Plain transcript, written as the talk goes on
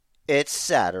It's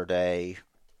Saturday.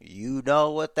 You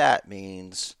know what that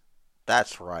means.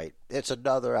 That's right. It's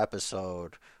another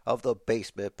episode of the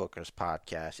Basement Bookers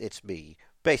podcast. It's me,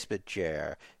 Basement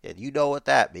Chair, and you know what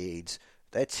that means.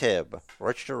 That's him,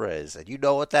 Rich Riz, and you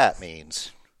know what that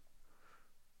means.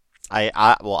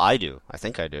 I do. I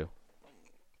think I do.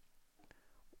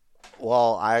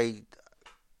 Well,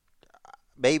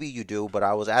 maybe you do, but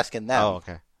I was asking them Oh,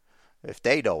 okay. if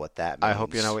they know what that means. I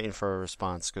hope you're not waiting for a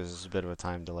response because there's a bit of a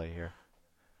time delay here.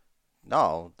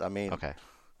 No, I mean, Okay.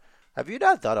 have you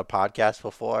not done a podcast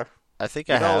before? I think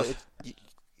I have.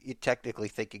 You're technically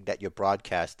thinking that you're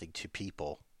broadcasting to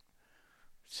people.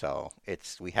 So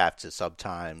we have to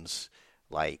sometimes,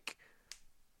 to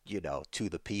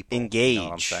the people. Engage. You know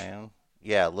what I'm saying?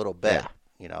 Yeah, a little bit.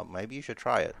 Yeah. Maybe you should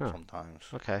try it sometimes.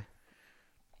 Okay.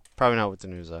 Probably not with the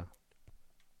news, though.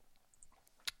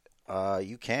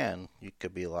 You can. You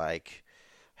could be like,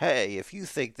 hey, if you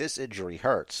think this injury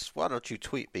hurts, why don't you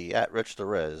tweet me at Rich the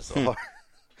Riz? Or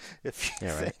if you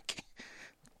think,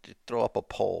 throw up a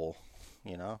poll,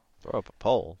 Throw up a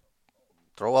poll?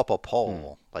 Throw up a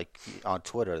poll. Like on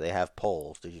Twitter, they have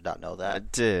polls. Did you not know that? I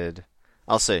did.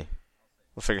 I'll see.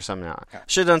 We'll figure something out.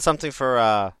 Should have done something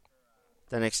for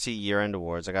the NXT year-end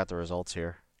awards. I got the results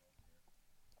here.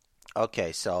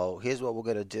 Okay, so here's what we're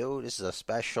going to do. This is a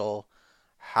special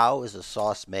How is the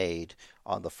Sauce Made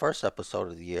on the first episode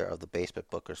of the year of the Basement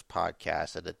Bookers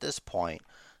podcast. And at this point,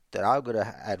 that I'm going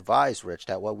to advise Rich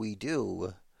that what we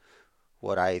do,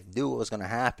 what I knew was going to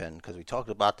happen, because we talked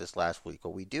about this last week,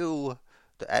 when we do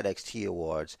the NXT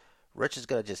awards, Rich is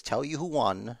going to just tell you who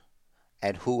won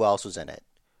and who else was in it.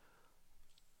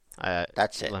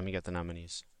 That's it. Let me get the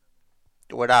nominees.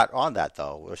 We're not on that,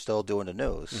 though. We're still doing the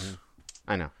news. Mm-hmm.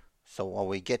 I know. So when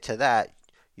we get to that,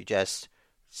 you just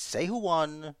say who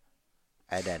won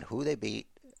and then who they beat,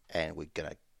 and we're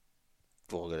gonna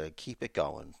keep it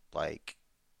going. Like,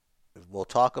 we'll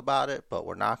talk about it, but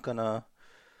we're not gonna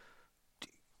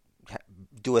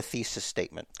do a thesis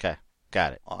statement. Okay.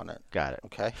 Got it. On it. Got it.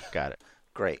 Okay. Got it.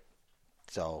 Great.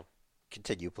 So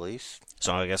continue, please.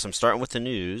 So I guess I'm starting with the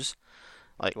news.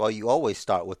 Well, you always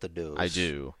start with the news. I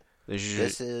do.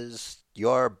 This is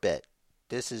your bit.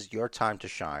 This is your time to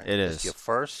shine. It is. It's your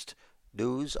first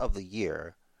news of the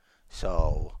year,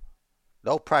 so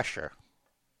no pressure.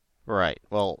 Right.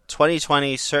 Well,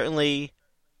 2020 certainly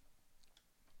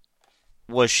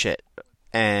was shit,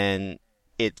 and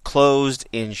it closed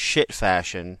in shit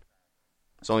fashion.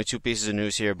 There's only two pieces of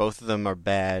news here. Both of them are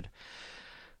bad.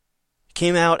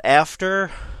 Came out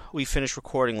after we finished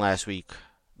recording last week.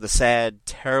 The sad,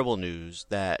 terrible news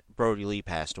that Brodie Lee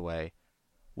passed away.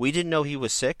 We didn't know he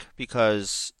was sick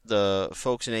because the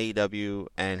folks in AEW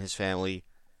and his family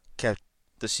kept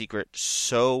the secret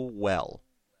so well,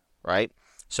 right?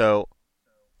 So,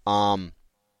 I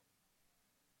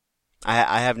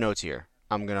have notes here.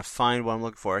 I'm going to find what I'm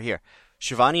looking for here.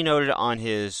 Shivani noted on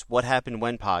his What Happened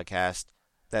When podcast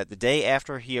that the day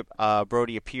after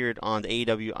Brodie appeared on the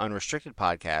AEW Unrestricted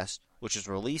podcast, which was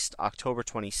released October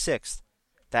 26th,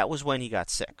 that was when he got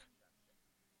sick.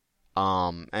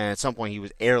 And at some point he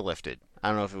was airlifted. I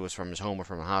don't know if it was from his home or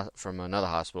from another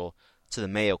hospital to the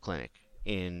Mayo Clinic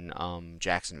in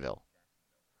Jacksonville.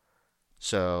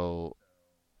 So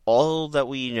all that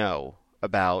we know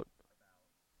about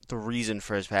the reason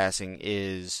for his passing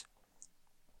is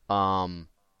that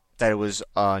it was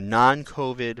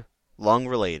non-COVID,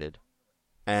 lung-related,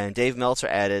 and Dave Meltzer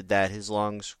added that his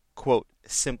lungs, quote,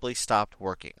 simply stopped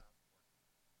working.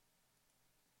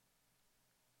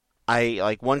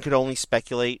 One could only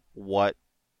speculate what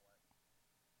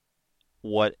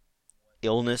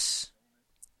illness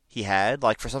he had.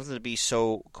 Like, for something to be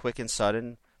so quick and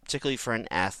sudden, particularly for an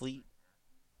athlete,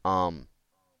 I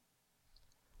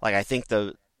think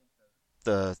the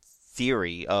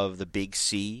theory of the big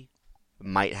C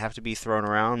might have to be thrown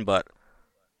around, but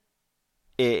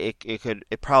there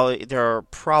are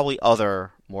probably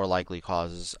other more likely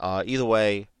causes. Either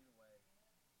way,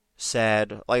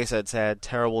 sad, like I said, sad,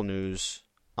 terrible news.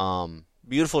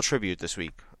 Beautiful tribute this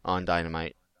week on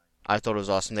Dynamite. I thought it was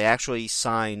awesome. They actually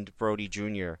signed Brodie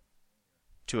Jr.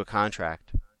 to a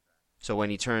contract. So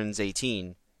when he turns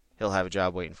 18, he'll have a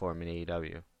job waiting for him in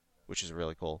AEW, which is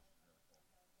really cool.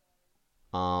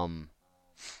 Man,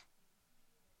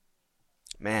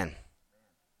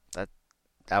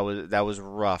 that was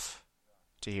rough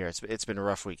to hear. It's been a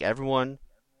rough week. Everyone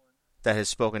that has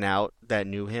spoken out that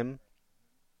knew him,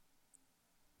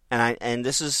 and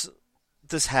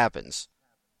this happens,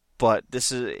 but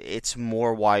it's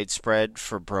more widespread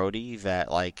for Brodie that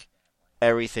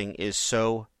everything is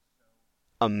so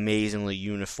amazingly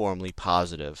uniformly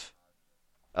positive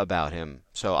about him.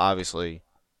 So obviously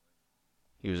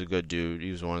He was a good dude.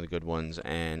 He was one of the good ones,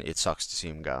 and it sucks to see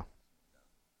him go.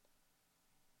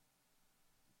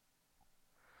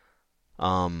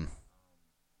 I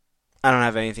don't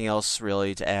have anything else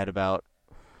really to add about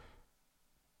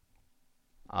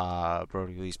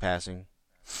Brodie Lee's passing.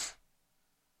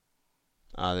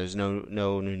 There's no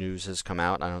new news has come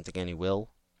out. I don't think any will.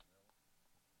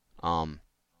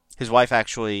 His wife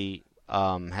actually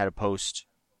had a post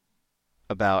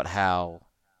about how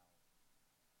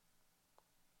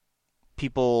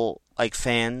people, like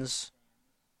fans,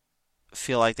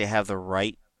 feel like they have the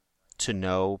right to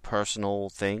know personal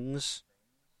things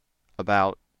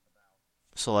about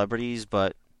celebrities,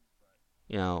 but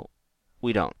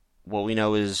we don't. What we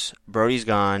know is Brodie's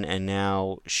gone, and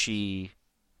now she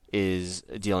is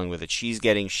dealing with it. She's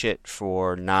getting shit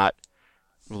for not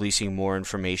releasing more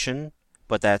information,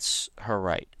 but that's her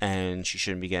right, and she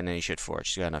shouldn't be getting any shit for it.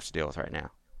 She's got enough to deal with right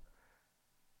now.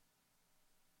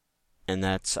 And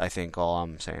that's, I think, all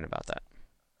I'm saying about that.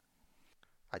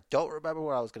 I don't remember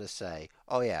what I was going to say.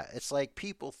 Oh, yeah. It's like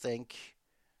people think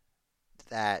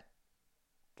that,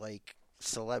 like,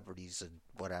 celebrities and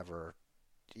whatever,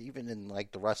 even in,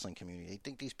 like, the wrestling community, they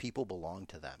think these people belong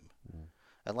to them. Mm.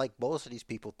 And, like, most of these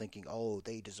people thinking, oh,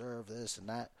 they deserve this and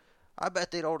that. I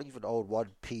bet they don't even own one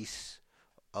piece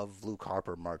of Luke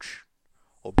Harper merch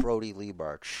or Brodie Lee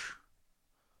merch.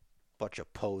 Bunch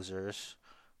of posers.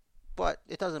 But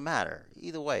it doesn't matter.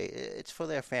 Either way, it's for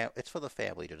their it's for the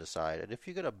family to decide. And if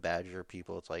you're gonna badger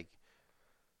people, it's like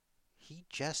he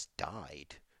just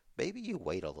died. Maybe you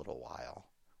wait a little while.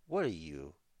 What are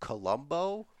you,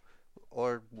 Columbo,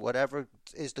 or whatever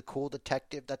is the cool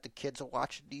detective that the kids are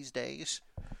watching these days?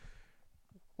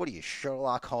 What are you,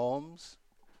 Sherlock Holmes?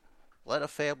 Let a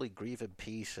family grieve in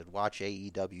peace and watch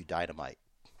AEW Dynamite.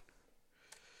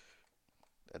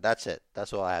 And that's it.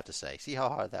 That's all I have to say. See how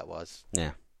hard that was?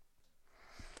 Yeah.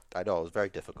 I know, it was very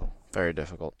difficult. Very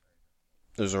difficult.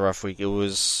 It was a rough week. It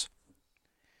was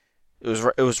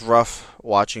rough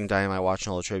watching Dynamite,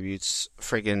 watching all the tributes.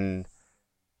 Friggin'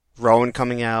 Rowan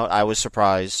coming out, I was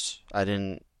surprised. I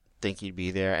didn't think he'd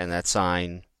be there, and that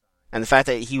sign. And the fact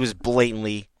that he was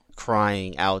blatantly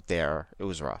crying out there, it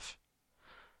was rough.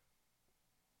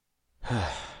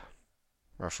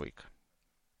 Rough week.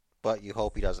 But you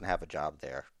hope he doesn't have a job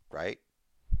there, right?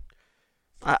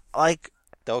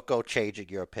 Don't go changing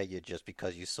your opinion just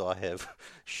because you saw him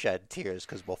shed tears.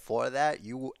 Because before that,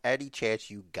 any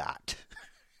chance you got,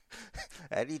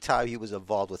 anytime he was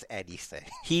involved with anything,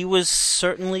 he was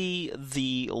certainly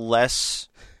the less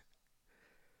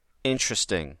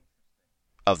interesting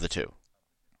of the two.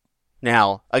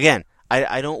 Now, again,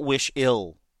 I don't wish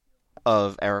ill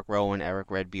of Eric Rowan,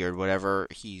 Eric Redbeard, whatever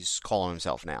he's calling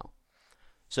himself now.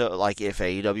 So, like, if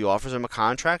AEW offers him a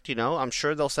contract, I'm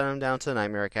sure they'll send him down to the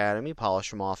Nightmare Academy,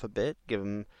 polish him off a bit, give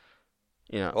him,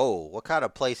 Oh, what kind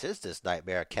of place is this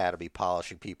Nightmare Academy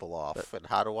polishing people off, and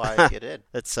how do I get in?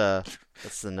 That's the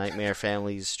Nightmare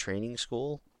Family's training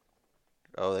school.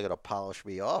 Oh, they're gonna polish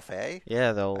me off, eh?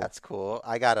 Yeah, they'll. That's cool.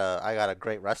 I got a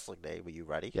great wrestling name. Are you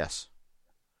ready? Yes.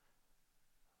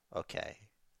 Okay.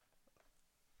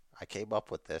 I came up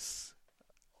with this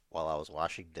while I was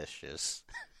washing dishes.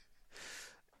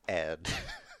 And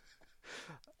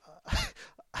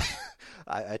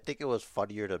I think it was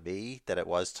funnier to me than it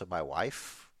was to my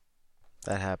wife.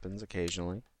 That happens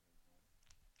occasionally.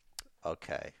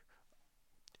 Okay.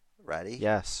 Ready?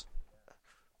 Yes.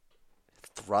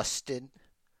 Thrustin'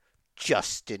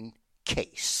 Justin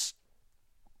Case.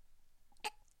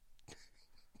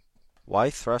 Why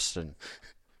Thrustin'?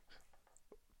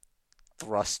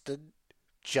 Thrustin'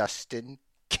 Justin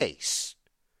Case.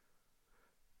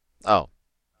 Oh.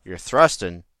 You're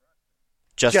thrusting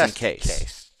just in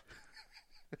case.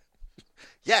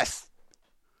 Yes.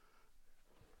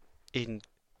 In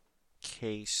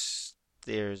case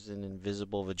there's an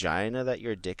invisible vagina that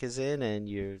your dick is in, and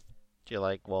you're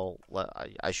like, well,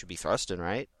 I should be thrusting,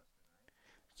 right?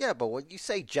 Yeah, but when you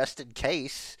say just in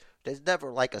case, there's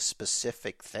never like a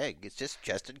specific thing. It's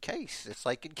just in case. It's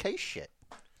like in case shit.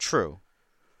 True.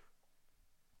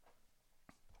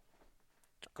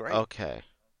 Great. Okay.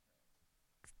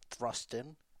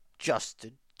 Thrustin'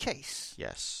 Justin Case.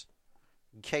 Yes.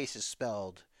 Case is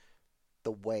spelled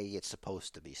the way it's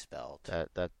supposed to be spelled.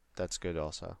 That's good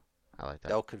also. I like that.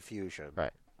 No confusion.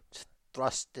 Right.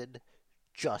 Thrustin'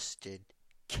 Justin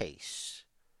Case.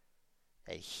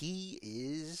 And he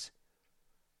is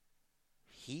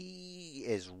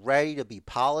ready to be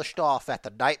polished off at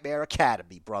the Nightmare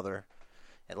Academy, brother.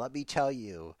 And let me tell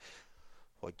you,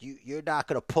 you're not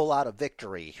going to pull out a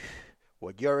victory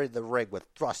when you're in the ring with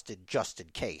Thrustin' Justin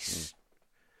Case.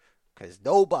 Because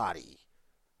nobody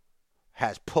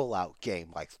has pull-out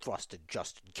game like thrusted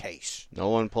just in case. No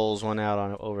one pulls one out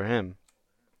on over him.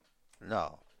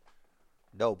 No.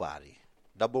 Nobody.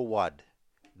 Number one.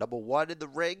 Number one in the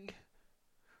ring.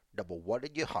 Number one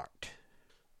in your heart.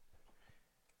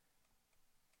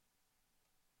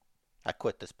 I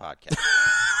quit this podcast.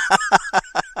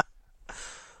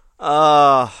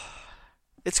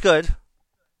 It's good.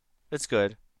 It's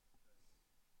good.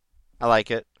 I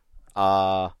like it.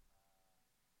 We'll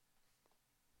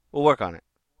work on it.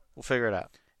 We'll figure it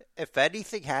out. If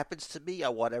anything happens to me, I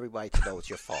want everybody to know it's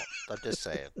your fault. I'm just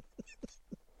saying.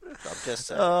 I'm just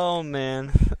saying. Oh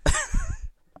man.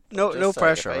 No saying,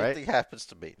 pressure, if right? anything happens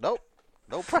to me, nope,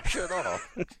 no pressure at all.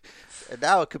 And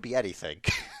now it could be anything.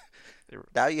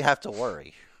 Now you have to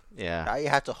worry. Yeah. Now you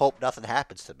have to hope nothing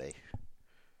happens to me.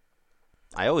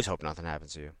 I always hope nothing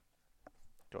happens to you.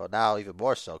 Well, now even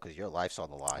more so because your life's on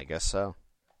the line. I guess so.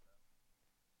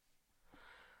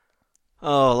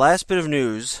 Oh, last bit of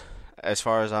news, as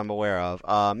far as I'm aware of.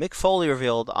 Mick Foley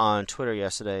revealed on Twitter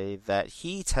yesterday that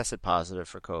he tested positive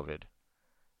for COVID.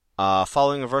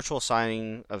 Following a virtual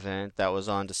signing event that was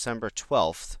on December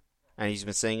 12th, and he's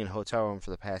been staying in a hotel room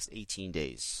for the past 18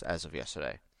 days, as of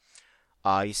yesterday.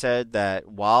 He said that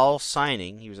while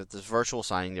signing, he was at this virtual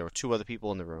signing, there were two other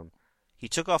people in the room. He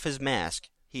took off his mask.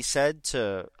 He said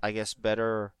to, I guess,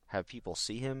 better have people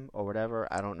see him or whatever,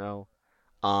 I don't know.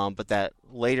 But that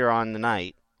later on in the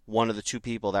night, one of the two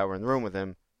people that were in the room with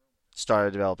him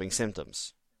started developing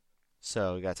symptoms.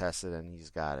 So he got tested and he's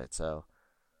got it. So,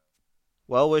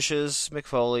 well wishes, Mick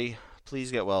Foley.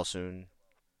 Please get well soon.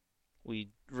 We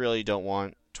really don't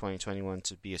want 2021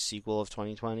 to be a sequel of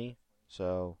 2020.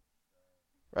 So,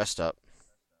 rest up.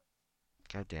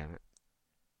 God damn it.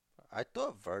 I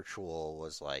thought virtual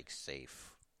was like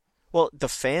safe. Well, the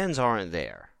fans aren't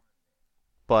there.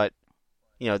 But,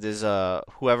 you know, there's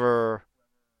whoever's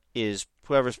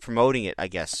promoting it, I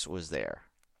guess, was there.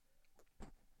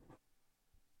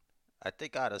 I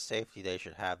think out of safety they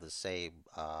should have the same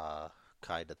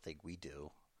kind of thing we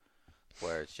do,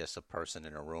 where it's just a person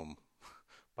in a room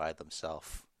by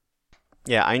themselves.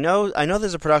 Yeah, I know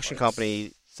there's a production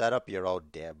company. Set up your own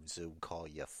damn Zoom call,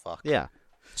 you fuck. Yeah.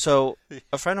 So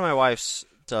a friend of my wife's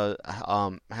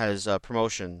has a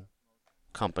promotion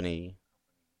company,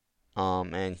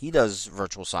 and he does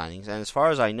virtual signings. And as far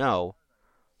as I know,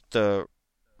 the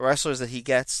wrestlers that he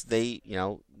gets,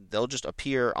 they'll just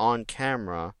appear on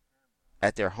camera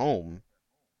at their home,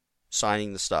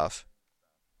 signing the stuff.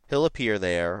 He'll appear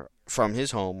there from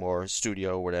his home or his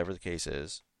studio, whatever the case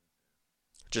is,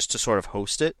 just to sort of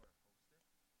host it.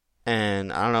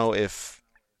 And I don't know if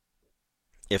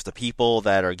the people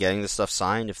that are getting the stuff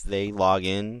signed, if they log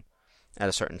in at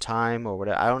a certain time or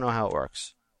whatever. I don't know how it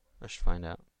works. I should find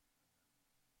out.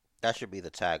 That should be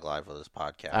the tagline for this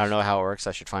podcast. I don't know how it works.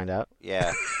 I should find out.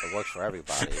 Yeah, it works for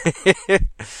everybody.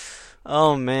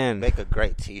 Oh, man. Make a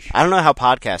great t-shirt. I don't know how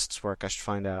podcasts work. I should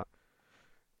find out.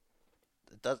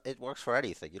 It works for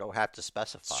anything. You don't have to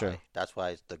specify. It's true. That's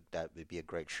why that would be a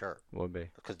great shirt. Would be.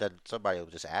 Because then somebody will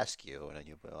just ask you, and then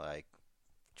you'll be like,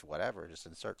 whatever, just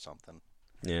insert something.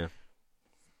 Yeah.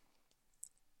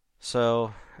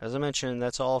 So, as I mentioned,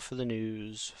 that's all for the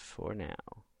news for now.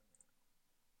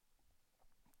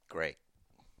 Great.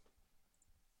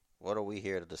 What are we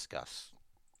here to discuss?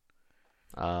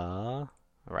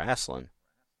 Wrestling.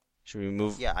 Should we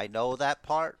move? Yeah, I know that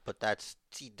part, but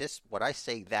when I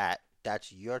say that,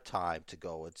 that's your time to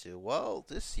go into, well,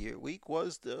 this week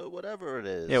was the whatever it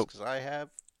is, because I have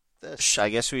this. I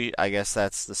guess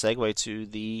that's the segue to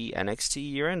the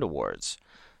NXT Year-End Awards.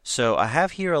 So I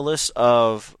have here a list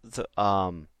of the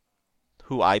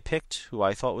who I picked, who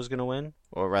I thought was going to win,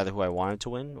 or rather who I wanted to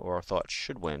win, or thought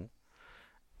should win.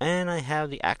 And I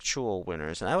have the actual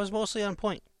winners, and I was mostly on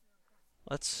point.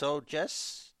 So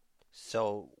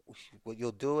what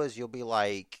you'll do is you'll be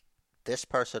like, this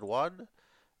person won,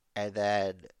 and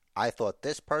then I thought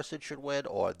this person should win,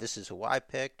 or this is who I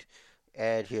picked,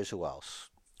 and here's who else.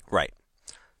 Right.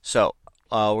 So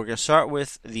we're going to start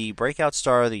with the Breakout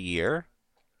Star of the Year.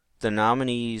 The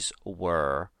nominees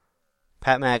were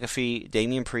Pat McAfee,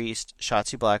 Damian Priest,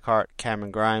 Shotzi Blackheart,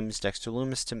 Cameron Grimes, Dexter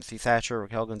Lumis, Timothy Thatcher,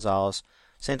 Raquel Gonzalez,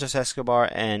 Santos Escobar,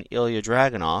 and Ilya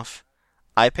Dragunov.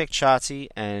 I picked Shotzi,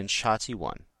 and Shotzi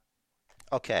won.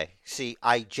 Okay, see,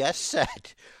 I just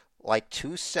said, like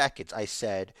 2 seconds, I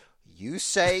said, you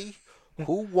say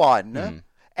who won,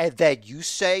 and then you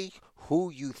say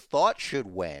who you thought should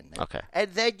win. Okay.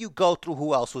 And then you go through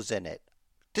who else was in it.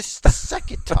 This is the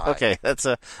second time. Okay,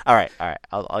 all right.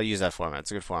 I'll use that format.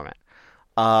 It's a good format.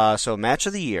 So match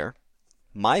of the year.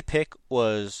 My pick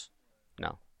was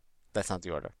no, that's not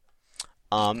the order.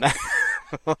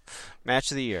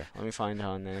 Match of the year. Let me find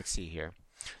on NXT here.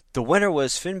 The winner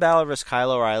was Finn Balor vs.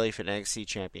 Kyle O'Reilly for the NXT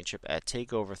Championship at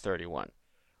TakeOver 31,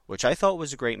 which I thought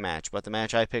was a great match, but the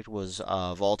match I picked was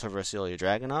Volta vs. Ilya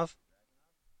Dragunov.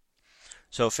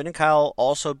 So Finn and Kyle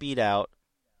also beat out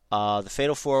the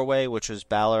Fatal 4-Way, which was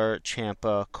Balor,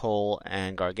 Ciampa, Cole,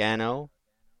 and Gargano.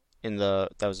 That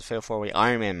was the Fatal 4-Way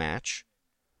Iron Man match.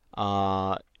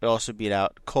 It also beat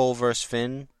out Cole vs.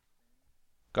 Finn,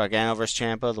 Gargano vs.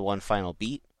 Ciampa, the one final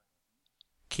beat.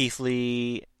 Keith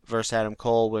Lee vs. Adam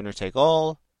Cole, winner take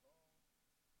all.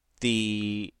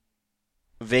 The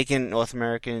vacant North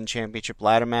American Championship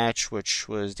ladder match, which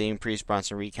was Damian Priest,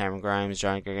 Bronson Reed, Cameron Grimes,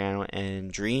 Johnny Gargano,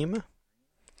 and Dream.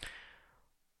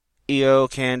 Io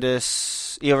vs.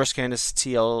 Candice,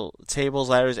 TL tables,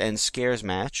 ladders, and scares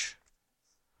match.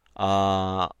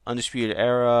 Undisputed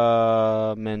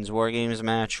Era men's War Games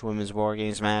match, women's War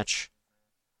Games match,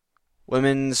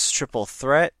 women's triple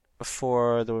threat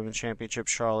for the women's championship: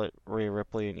 Charlotte, Rhea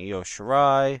Ripley, and Io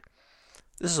Shirai.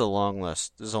 This is a long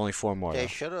list. There's only 4 more. They though.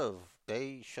 should have.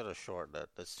 They should have shortened it.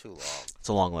 That's too long. It's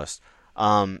a long list.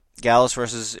 Gallus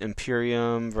versus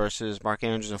Imperium versus Mark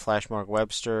Andrews and Flash Mark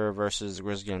Webster versus the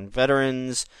Grizzly Young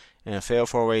Veterans in a fatal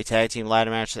 4-way tag team ladder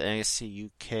match at NXT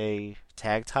UK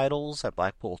tag titles at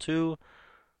Blackpool 2.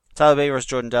 Tyler Bate versus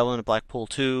Jordan Devlin at Blackpool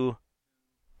 2.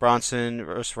 Bronson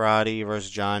versus Roddy versus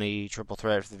Johnny, triple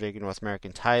threat for the vacant North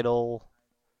American title.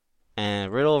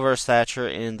 And Riddle versus Thatcher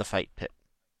in the Fight Pit.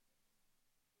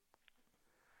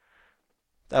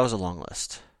 That was a long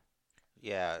list.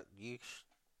 Yeah, yeesh.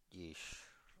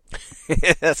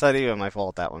 That's not even my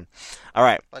fault, that one. All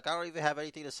right. Like, I don't even have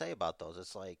anything to say about those.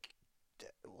 It's like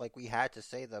we had to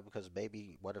say them because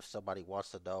maybe what if somebody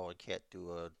wants to know and can't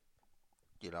do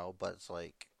but it's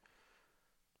like,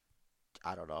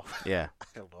 I don't know. Yeah. I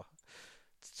don't know.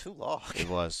 It's too long. It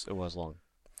was long.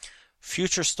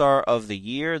 Future Star of the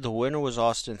Year. The winner was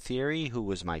Austin Theory, who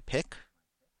was my pick.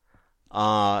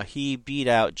 He beat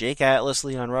out Jake Atlas,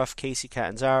 Leon Ruff, Casey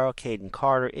Catanzaro, Caden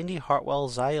Carter, Indy Hartwell,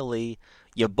 Xia Li,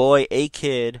 your boy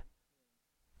A-Kid.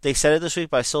 They said it this week,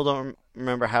 but I still don't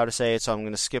remember how to say it, so I'm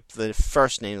going to skip the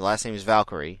first name. The last name is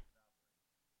Valkyrie.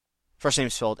 First name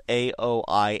is spelled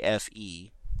Aoife.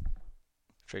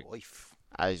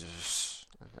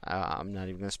 I'm not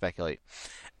even going to speculate.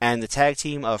 And the tag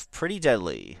team of Pretty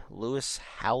Deadly, Lewis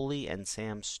Howley and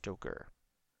Sam Stoker.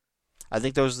 I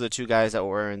think those are the 2 guys that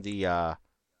were wearing the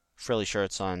frilly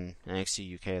shirts on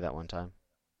NXT UK that one time.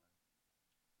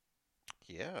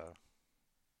 Yeah.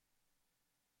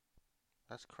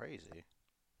 That's crazy.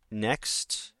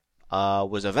 Next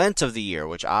was Event of the Year,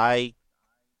 which I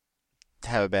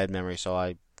have a bad memory, so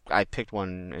I picked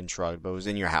one and shrugged, but it was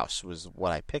In Your House was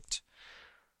what I picked.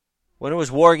 When it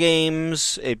was War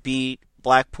Games, it beat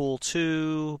Blackpool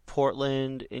 2,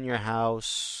 Portland, In Your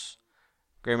House,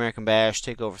 Great American Bash,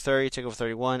 TakeOver 30, TakeOver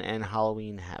 31, and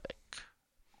Halloween Havoc.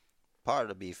 Part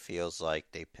of me feels like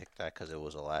they picked that because it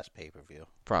was the last pay-per-view.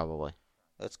 Probably.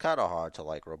 It's kind of hard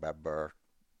to remember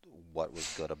what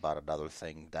was good about another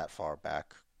thing that far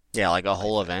back. Yeah, like a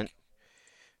whole event.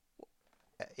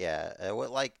 Yeah,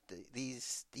 with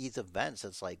these events,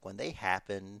 it's like when they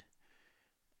happen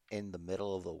in the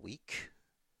middle of the week,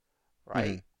 right?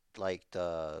 Mm-hmm. Like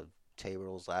the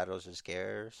tables, ladders, and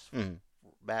scares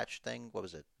match thing. What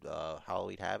was it?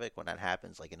 Halloween Havoc. When that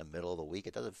happens, like in the middle of the week,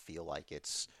 it doesn't feel like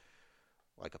it's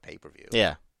like a pay-per-view.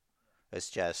 Yeah. It's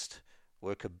just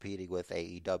we're competing with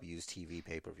AEW's TV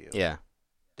pay-per-view. Yeah.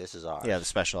 This is ours. Yeah, the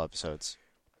special episodes.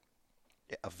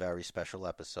 A very special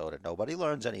episode, and nobody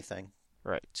learns anything.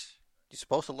 Right. You're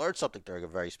supposed to learn something during a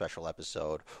very special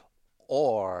episode,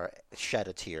 or shed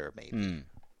a tear, maybe.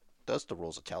 That's the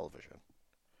rules of television.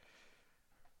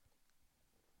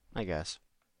 I guess.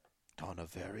 On a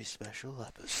very special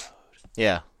episode.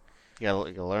 Yeah. You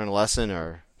gotta learn a lesson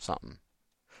or something.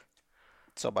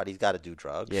 Somebody's got to do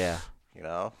drugs. Yeah.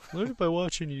 Learn it by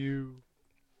watching you.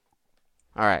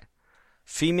 All right.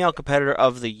 Female Competitor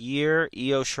of the Year,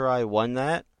 Io Shirai won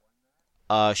that.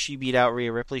 She beat out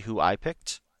Rhea Ripley, who I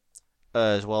picked,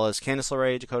 as well as Candice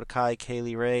LeRae, Dakota Kai,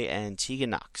 Kaylee Ray, and Tegan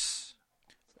Nox.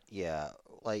 Yeah,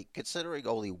 considering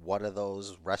only one of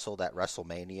those wrestled at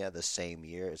WrestleMania the same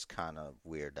year, it's kind of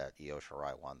weird that Io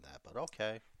Shirai won that, but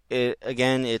okay.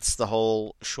 It's the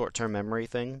whole short-term memory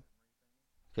thing,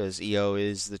 because Io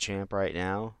is the champ right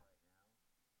now.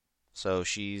 So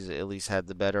she's at least had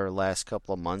the better last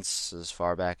couple of months as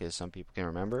far back as some people can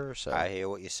remember. So I hear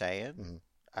what you're saying,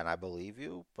 and I believe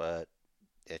you, but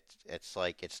it's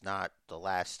like it's not the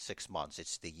last 6 months,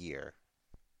 it's the year.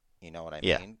 You know what I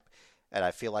mean? And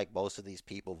I feel like most of these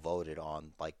people voted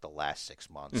on the last 6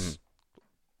 months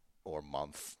or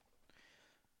month.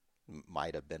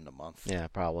 Might have been the month. Yeah,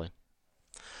 probably.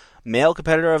 Male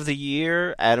competitor of the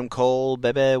year, Adam Cole,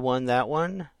 Bebe won that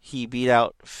one. He beat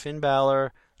out Finn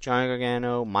Balor, Johnny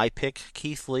Gargano, my pick,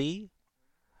 Keith Lee,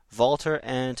 Walter,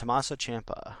 and Tommaso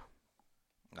Ciampa.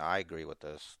 No, I agree with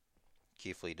this.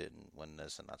 Keith Lee didn't win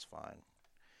this, and that's fine.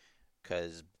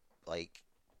 Because, like,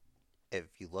 if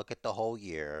you look at the whole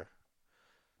year,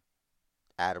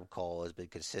 Adam Cole has been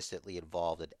consistently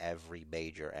involved in every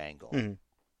major angle, Mm-hmm.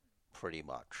 pretty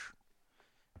much.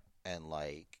 And,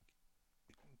 like,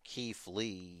 Keith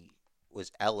Lee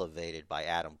was elevated by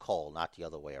Adam Cole, not the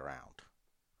other way around.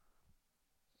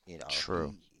 You know,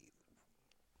 True.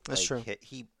 That's like true.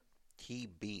 he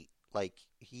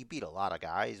beat a lot of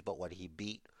guys, but when he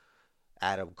beat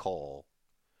Adam Cole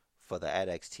for the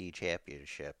NXT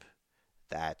championship,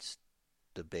 that's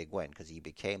the big win because he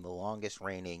became the longest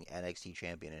reigning NXT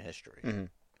champion in history. Mm-hmm.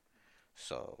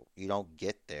 So you don't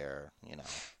get there, you know.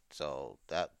 So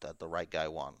that the right guy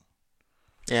won.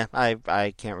 Yeah,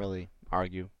 I can't really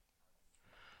argue.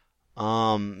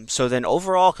 So then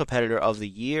overall competitor of the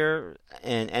year,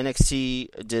 and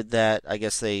NXT did that. I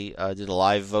guess they did a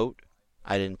live vote.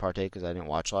 I didn't partake because I didn't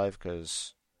watch live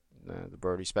because the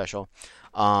Brodie special.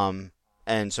 Um,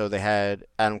 and so they had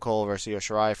Adam Cole versus Io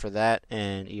Shirai for that,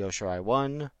 and Io Shirai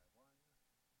won.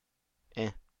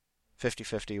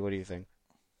 50-50. What do you think?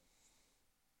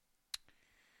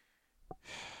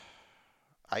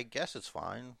 I guess it's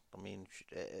fine. I mean,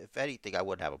 if anything, I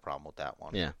wouldn't have a problem with that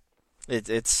one. Yeah,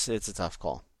 it's a tough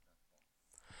call.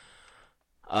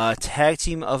 Tag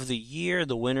team of the year,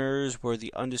 the winners were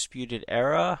the Undisputed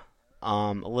Era.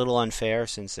 A little unfair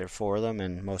since there are four of them,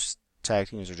 and most tag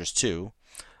teams are just two.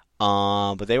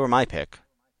 But they were my pick.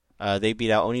 They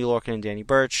beat out Oni Lorcan and Danny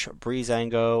Burch,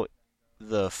 Breezango,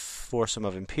 the foursome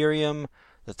of Imperium,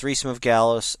 the threesome of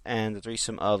Gallus, and the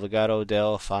threesome of Legado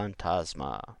del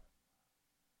Fantasma.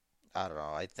 I don't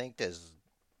know. I think there's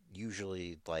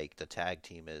usually like the tag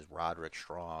team is Roderick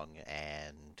Strong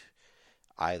and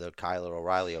either Kyler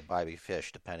O'Reilly or Bobby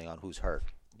Fish, depending on who's hurt.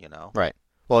 You know. Right.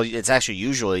 Well, it's actually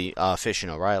usually Fish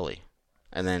and O'Reilly,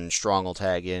 and then Strong will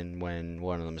tag in when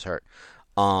one of them is hurt.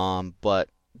 But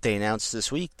they announced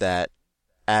this week that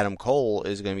Adam Cole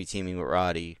is going to be teaming with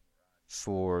Roddy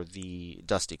for the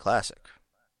Dusty Classic.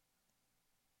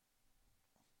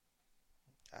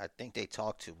 I think they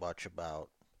talk too much about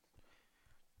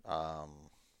um,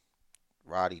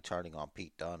 Roddy turning on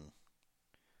Pete Dunne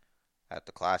at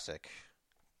the Classic.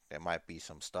 There might be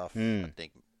some stuff. I Hmm.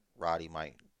 think Roddy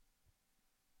might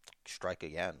strike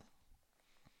again.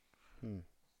 Hmm.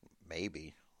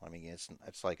 Maybe. I mean,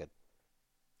 it's like a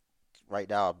right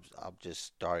now. I'm just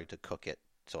starting to cook it,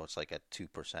 so it's like a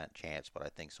 2% chance, but I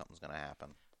think something's gonna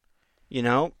happen. You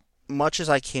know, much as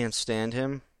I can't stand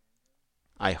him,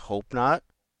 I hope not,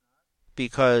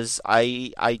 because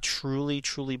I truly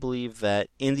believe that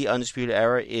in the Undisputed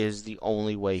Era is the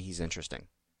only way he's interesting.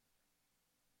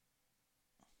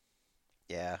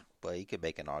 Yeah, but he could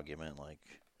make an argument like,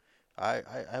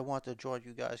 I want to join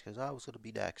you guys because I was gonna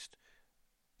be next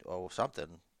or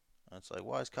something. And it's like,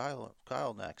 why is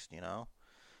Kyle next? You know,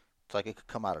 it's like it could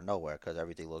come out of nowhere because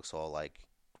everything looks all like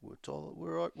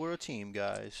we're a team,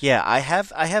 guys. Yeah, I have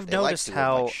They like noticed doing like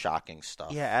how shocking yeah,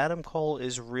 stuff. Adam Cole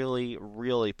is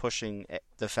really pushing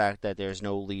the fact that there's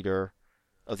no leader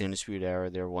of the Undisputed Era.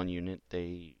 They're one unit.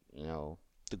 The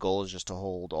goal is just to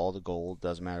hold all the gold.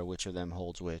 Doesn't matter which of them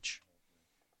holds which.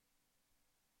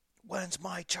 When's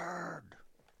my turn?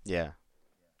 Yeah.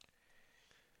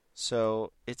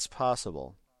 So it's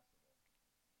possible.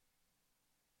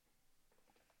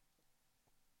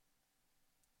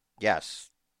 Yes,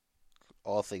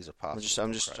 all things are I'm just possible I'm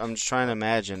for just I'm Christ. just trying to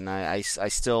imagine. I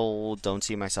still don't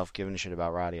see myself giving a shit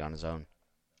about Roddy on his own.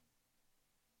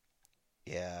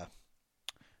 Yeah,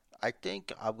 I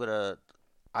think I'm gonna.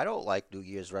 I don't like New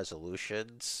Year's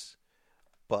resolutions,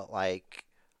 but like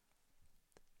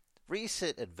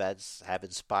recent events have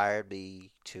inspired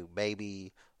me to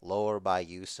maybe lower my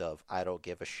use of I don't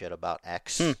give a shit about Hmm.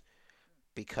 X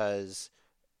because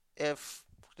if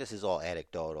this is all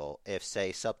anecdotal, if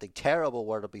say something terrible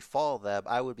were to befall them,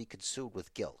 I would be consumed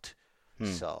with guilt. Hmm.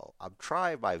 So I'm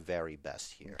trying my very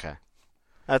best here. Okay.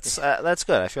 That's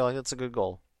good. I feel like that's a good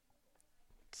goal.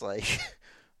 It's like,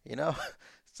 you know,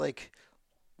 it's like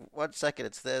 1 second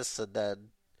it's this, and then,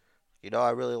 I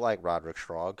really like Roderick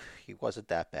Strong. He wasn't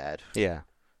that bad, Yeah.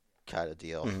 kind of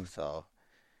deal. Hmm. So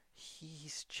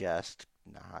he's just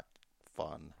not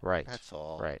fun. Right. That's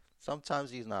all. Right. Sometimes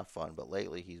he's not fun, but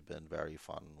lately he's been very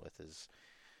fun with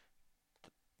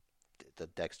the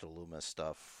Dexter Loomis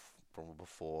stuff from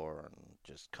before and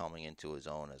just coming into his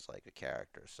own as like a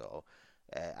character. So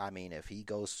I mean, if he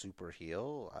goes super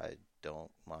heel, I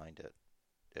don't mind it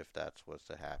if that's what's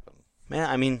to happen. Man,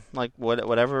 I mean, like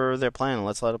whatever they're planning,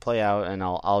 let's let it play out, and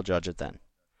I'll judge it then.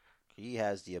 He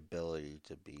has the ability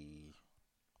to be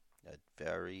a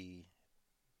very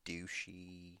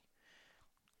douchey,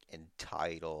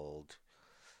 entitled,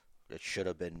 it should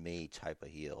have been me type of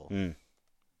heel. Mm.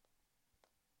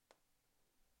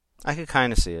 I could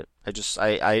kind of see it.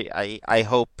 I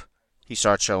hope he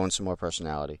starts showing some more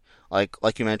personality.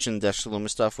 Like you mentioned, Dexter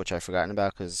Loomis stuff, which I've forgotten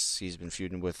about because he's been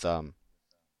feuding with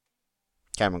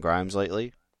Cameron Grimes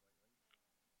lately,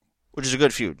 which is a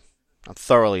good feud. I'm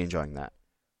thoroughly enjoying that.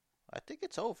 I think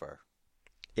it's over.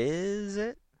 Is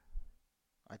it?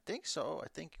 I think so. I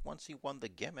think once he won the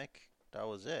gimmick, that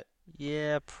was it.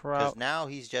 Yeah, Because now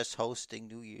he's just hosting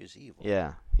New Year's Eve.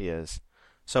 Yeah, he is.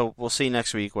 So we'll see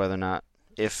next week whether or not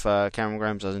if Cameron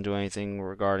Grimes doesn't do anything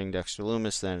regarding Dexter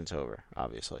Loomis, then it's over.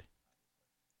 Obviously.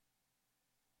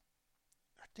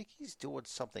 I think he's doing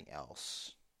something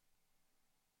else.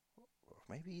 Or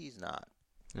maybe he's not.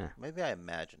 Yeah. Maybe I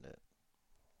imagined it.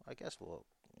 I guess we'll.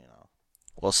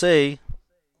 We'll see.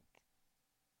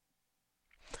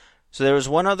 So there was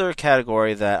one other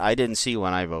category that I didn't see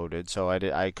when I voted, so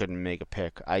I couldn't make a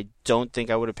pick. I don't think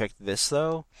I would have picked this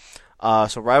though.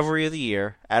 So rivalry of the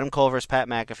year, Adam Cole versus Pat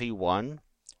McAfee won,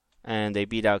 and they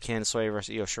beat out Candice LeRae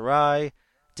versus Io Shirai,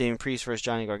 Damian Priest versus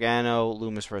Johnny Gargano,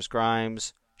 Loomis versus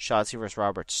Grimes, Shotzi versus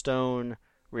Robert Stone,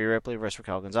 Rhea Ripley versus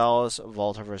Raquel Gonzalez,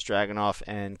 Volta versus Dragunov,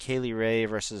 and Kaylee Ray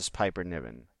versus Piper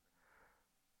Niven.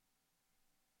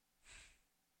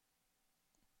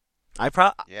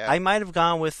 Yeah. I might have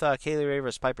gone with Kaylee Ray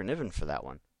versus Piper Niven for that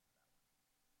one.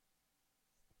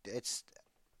 It's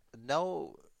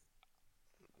no.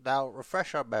 Now,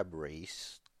 refresh our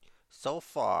memories. So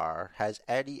far, has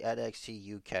any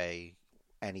NXT UK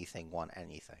anything won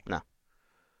anything? No.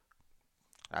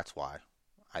 That's why.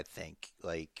 I think,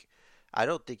 I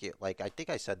don't think I think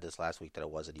I said this last week that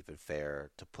it wasn't even fair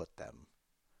to put them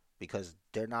because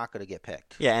they're not going to get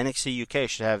picked. Yeah, NXT UK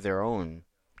should have their own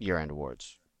year-end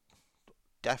awards.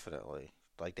 Definitely.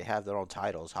 Like, they have their own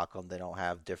titles. How come they don't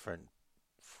have different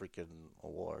freaking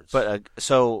awards? But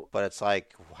But it's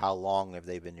like, how long have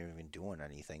they been even doing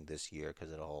anything this year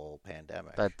because of the whole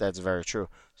pandemic? that's very true.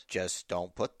 Just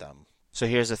don't put them. So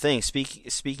here's the thing.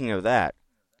 Speaking of that,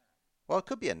 Well, it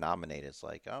could be a nominated. It's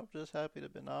like, I'm just happy to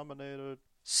be nominated.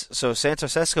 so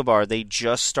Santos Escobar, they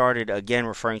just started again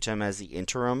referring to him as the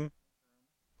interim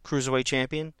cruiserweight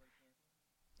champion.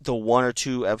 The one or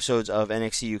two episodes of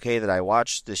NXT UK that I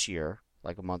watched this year,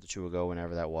 like a month or two ago,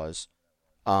 whenever that was,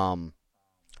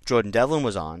 Jordan Devlin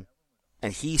was on,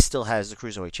 and he still has the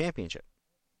cruiserweight championship.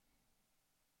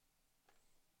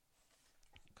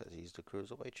 Because he's the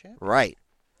cruiserweight champion. Right.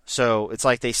 So it's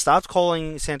like they stopped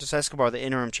calling Santos Escobar the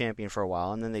interim champion for a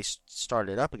while, and then they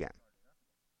started it up again.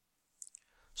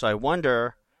 So I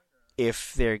wonder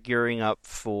if they're gearing up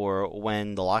for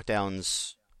when the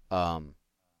lockdowns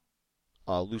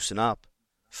loosen up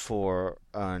for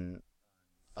an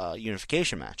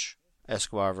unification match,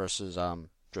 Escobar versus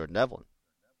Jordan Devlin.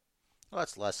 Well,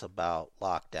 it's less about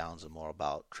lockdowns and more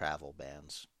about travel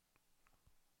bans.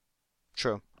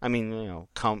 True. I mean,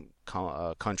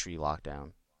 country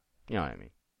lockdown. You know what I mean?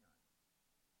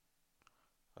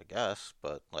 I guess,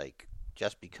 but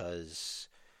just because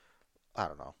I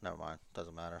don't know, never mind,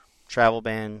 doesn't matter. Travel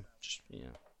ban, just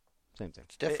same thing.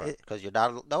 It's different because you're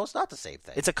not. No, it's not the same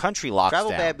thing. It's a country lockdown.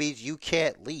 Travel ban means you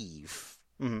can't leave.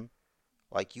 Mm-hmm.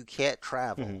 You can't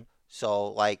travel. Mm-hmm.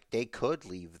 So they could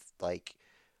leave.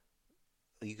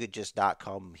 You could just not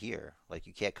come here.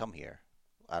 You can't come here.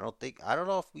 I don't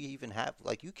know if we even have.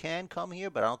 You can come here,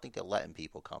 but I don't think they're letting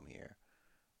people come here.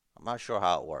 I'm not sure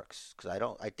how it works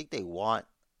because I think they want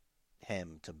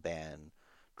him to ban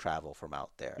travel from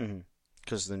out there.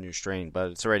 Because of the new strain,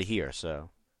 but it's already here, so.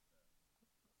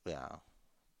 Yeah.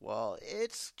 Well,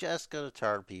 it's just gonna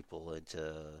turn people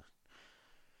into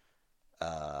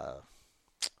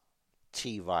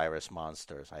T virus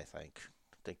monsters. I think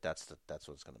that's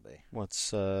what it's gonna be.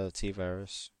 What's T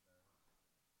virus?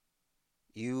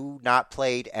 You not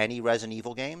played any Resident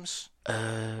Evil games?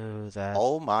 Oh, that.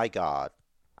 Oh my God!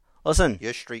 Listen,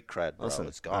 Your street cred, bro,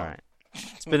 it's gone. All right.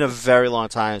 It's been a very long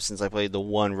time since I played the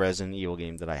one Resident Evil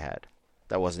game that I had.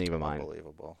 That wasn't even mine.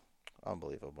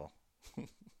 Unbelievable.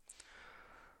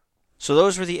 So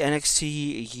those were the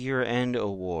NXT year-end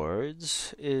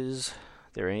awards. Is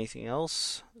there anything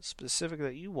else specific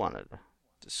that you wanted to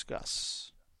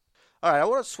discuss? All right, I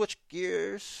want to switch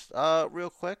gears real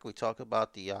quick. We talk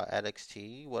about the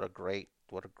NXT. What a great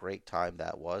time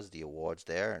that was. The awards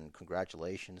there, and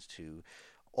congratulations to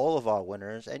all of our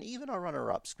winners and even our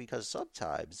runner-ups. Because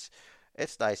sometimes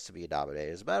It's nice to be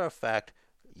nominated. As a matter of fact,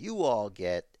 you all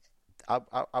get.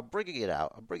 I'm bringing it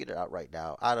out. I'm bringing it out right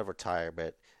now, out of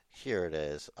retirement. Here it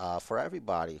is. For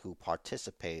everybody who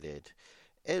participated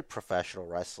in professional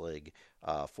wrestling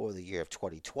for the year of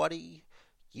 2020,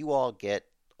 you all get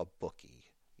a bookie.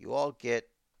 You all get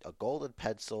a golden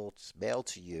pencil mailed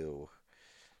to you.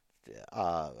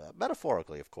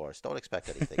 Metaphorically, of course. Don't expect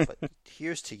anything, but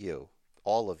here's to you,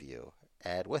 all of you.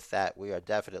 And with that, we are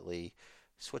definitely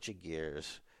switching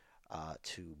gears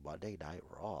to Monday Night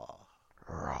Raw.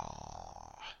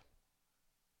 Raw. Right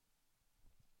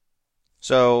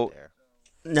So, there.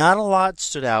 not a lot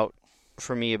stood out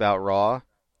for me about Raw.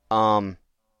 Um,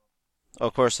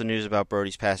 of course, the news about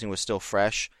Brodie's passing was still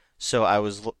fresh, so I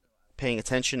was paying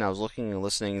attention. I was looking and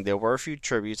listening. There were a few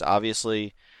tributes.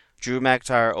 Obviously, Drew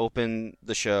McIntyre opened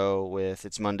the show with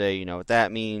 "It's Monday, you know what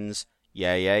that means."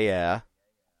 Yeah, yeah, yeah.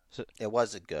 So, It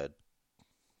wasn't good.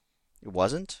 it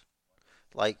wasn't.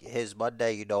 Like his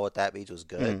Monday, you know what that means was Mm.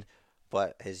 good,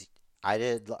 but his I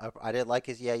didn't like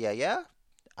his yeah yeah yeah.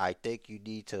 I think you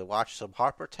need to watch some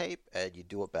Harper tape and you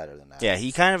do it better than that. Yeah,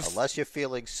 he kind of. Unless you're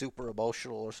feeling super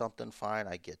emotional or something, fine,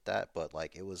 I get that, but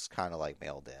like it was kind of like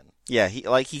mailed Yeah, he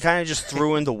kind of just in.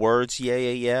 threw in the words "yeah,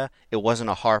 yeah, yeah." It wasn't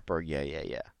a Harper "yeah, yeah,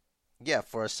 yeah." Yeah,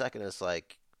 for a second it's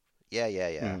like yeah yeah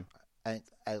yeah. Mm.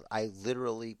 And I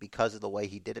literally because of the way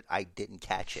he did it, I didn't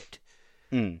catch it.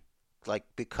 Mm. Like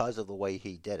because of the way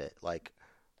he did it, like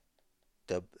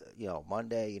the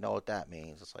Monday, you know what that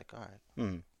means? It's like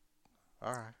Mm.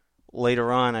 all right.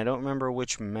 Later on, I don't remember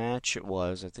which match it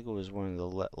was. I think it was one of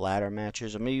the latter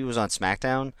matches, or maybe it was on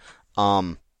SmackDown.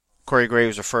 Um, Corey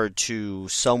Graves referred to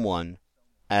someone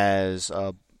as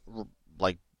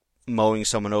like mowing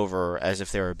someone over as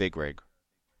if they were a big rig,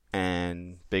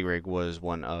 and big rig was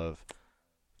one of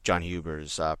John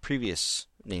Huber's previous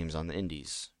names on the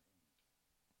Indies.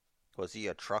 Was he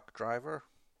a truck driver?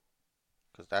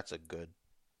 Because it's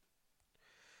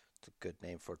a good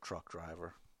name for a truck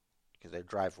driver. Because they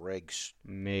drive rigs,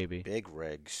 Maybe. big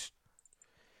rigs.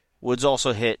 Woods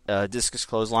also hit a discus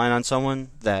clothesline on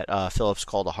someone that Phillips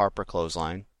called a Harper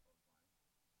clothesline,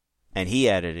 and he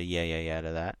added a yeah, yeah, yeah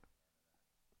to that.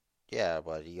 Yeah,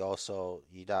 but you're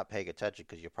not paying attention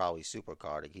because you're probably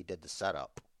supercarding. He did the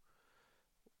setup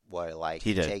where like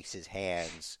He he did. takes his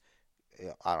hands.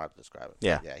 I don't have to describe it, but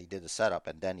Yeah. yeah, he did the setup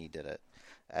and then he did it.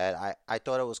 And I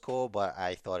thought it was cool, but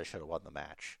I thought it should have won the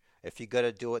match. If you're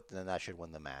gonna do it, then that should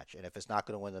win the match. And if it's not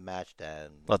gonna win the match,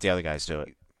 then Let the other guys do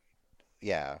it.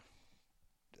 yeah,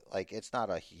 like it's not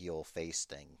a heel face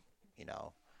thing, you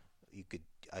know. You could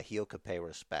a heel could pay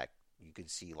respect. You could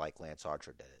see like Lance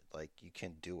Archer did it. Like you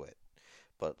can do it,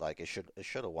 but like it should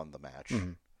have won the match.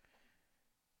 Hmm.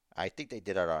 I think they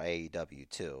did it on AEW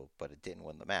too, but it didn't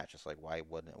win the match. It's like why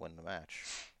wouldn't it win the match?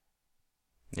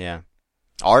 Yeah.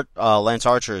 Lance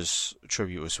Archer's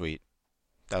tribute was sweet.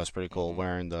 That was pretty cool, Hmm.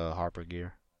 wearing the Harper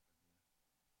gear.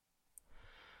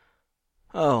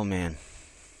 Oh man,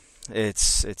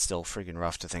 it's still freaking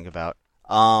rough to think about.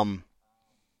 Um,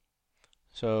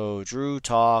 so Drew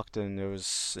talked, and there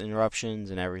was interruptions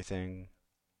and everything.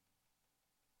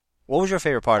 What was your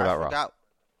favorite part I about Raw?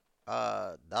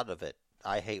 forgot. None of it.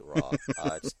 I hate Raw.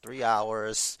 It's 3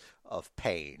 hours of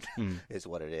pain, Mm. is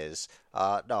what it is.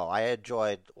 No, I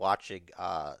enjoyed watching.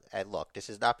 And look, this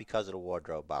is not because of the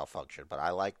wardrobe malfunction, but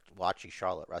I liked watching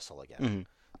Charlotte wrestle again. Hmm.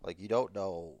 Like you don't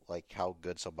know like how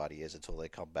good somebody is until they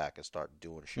come back and start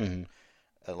doing shit, Hmm.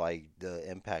 and like the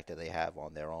impact that they have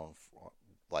on their own,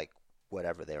 like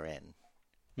whatever they're in.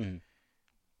 Hmm.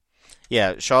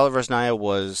 Yeah, Charlotte versus Nia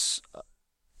was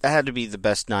that had to be the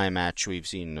best Nia match we've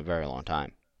seen in a very long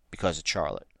time because it's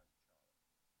Charlotte.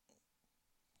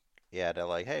 Yeah, they're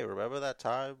like, hey, remember that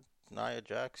time Nia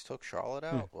Jax took Charlotte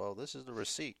Hmm. out? Well, this is the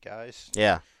receipt, guys.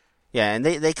 Yeah, yeah, and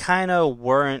they kind of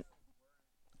weren't.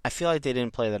 I feel like they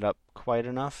didn't play that up quite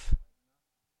enough.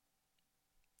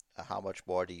 How much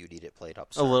more do you need it played up,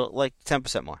 A sir? little, like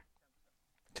 10% more.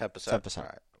 10%? All 10%.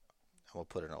 right, I'm gonna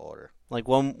put in an order. Like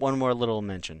one more little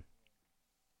mention.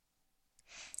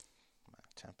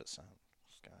 10%.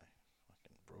 This guy,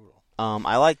 fucking brutal.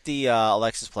 I like the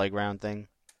Alexis Playground thing.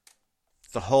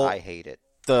 The whole I hate it.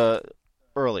 the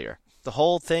earlier the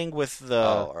whole thing with the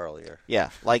Oh, earlier.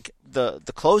 yeah, like the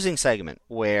closing segment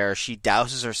where she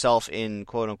douses herself in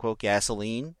quote unquote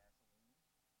gasoline.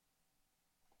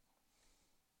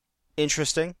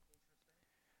 Interesting.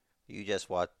 You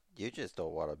just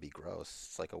don't want to be gross.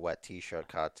 It's like a wet T-shirt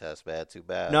contest, man. Too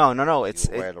bad. No, no, no. You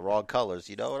were wearing the wrong colors.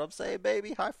 You know what I'm saying,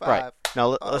 baby? High Right. five.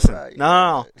 No, All listen. right. No,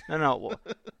 no, no, no, no.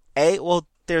 Well, well,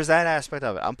 there's that aspect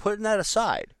of it. I'm putting that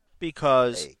aside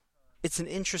because Hey, it's an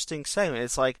interesting segment.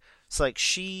 It's like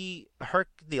the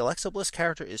Alexa Bliss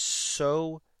character is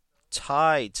so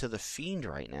tied to the Fiend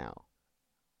right now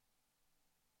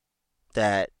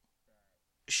that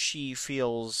she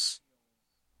feels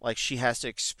like she has to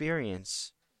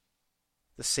experience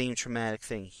the same traumatic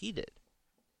thing he did.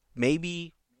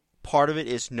 Maybe part of it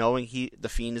is knowing the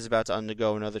Fiend is about to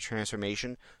undergo another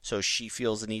transformation, so she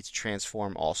feels the need to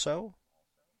transform also.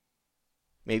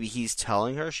 Maybe he's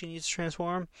telling her she needs to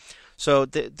transform. So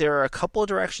there are a couple of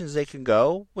directions they can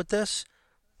go with this.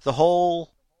 The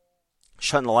whole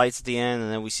shutting the lights at the end,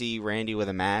 and then we see Randy with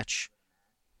a match,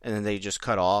 and then they just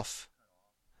cut off.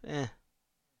 Eh.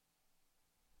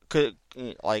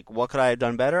 What could I have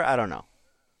done better? I don't know.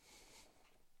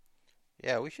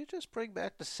 Yeah, we should just bring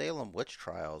back the Salem witch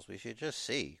trials. We should just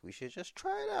see. We should just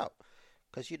try it out.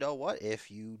 Because you know what? If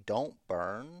you don't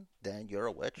burn, then you're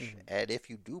a witch. Mm-hmm. And if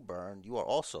you do burn, you are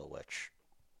also a witch.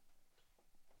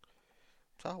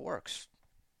 That's how it works.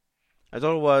 I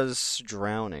thought it was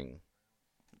drowning.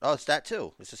 Oh, it's that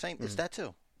too. It's the same. Mm-hmm. It's that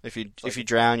too. If you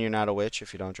drown, you're not a witch.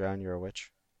 If you don't drown, you're a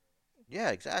witch.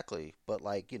 Yeah, exactly. But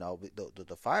like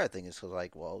the fire thing is because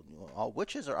like all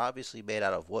witches are obviously made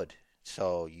out of wood,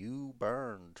 so you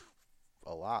burned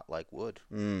a lot like wood.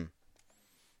 Mm.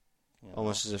 You know?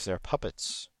 Almost as if they're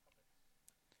puppets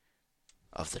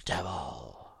of the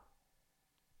devil.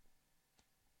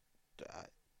 Uh,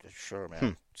 sure, man. Hmm.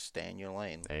 Stay in your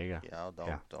lane. There you go. You know,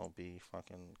 Yeah. don't be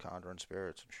fucking conjuring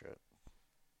spirits and shit.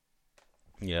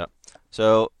 Yep.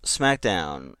 So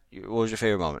SmackDown. What was your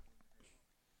favorite moment?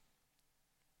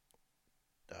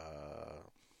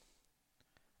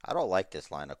 I don't like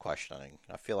this line of questioning.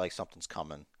 I feel like something's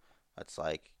coming. It's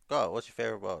like, oh, what's your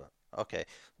favorite moment? Okay,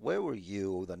 where were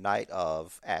you the night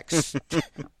of X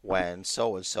when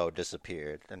so and so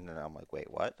disappeared? And then I'm like, wait,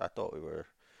 what? Thought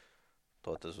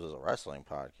this was a wrestling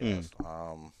podcast.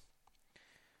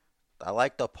 I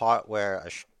like the part where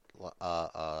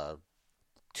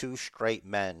two straight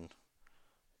men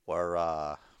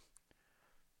were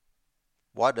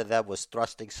one of them was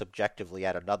thrusting subjectively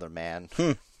at another man.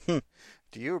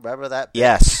 Do you remember that bit?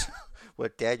 Yes.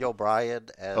 With Daniel Bryan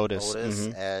and Otis.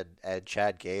 and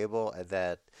Chad Gable, and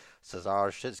then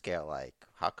Cesaro Shinsuke like,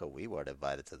 how come we weren't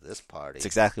invited to this party? That's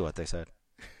exactly what they said.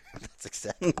 That's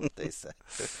exactly what they said.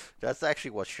 That's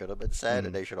actually what should have been said,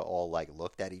 and they should have all like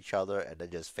looked at each other and then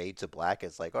just fade to black.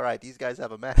 It's like, all right, these guys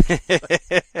have a match.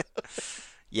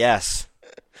 Yes.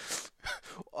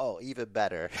 Oh, even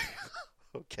better.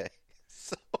 Okay,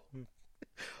 so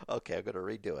okay, I'm gonna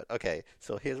redo it. Okay,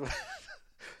 so here's what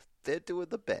they're doing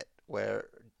the bit where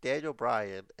Daniel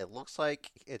Bryan. It looks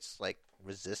like it's like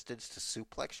resistance to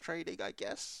suplex training, I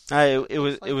guess. It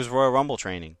was Royal Rumble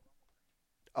training.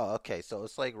 Oh, okay. So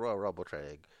it's like Royal Rumble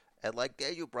training, and like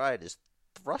Daniel Bryan is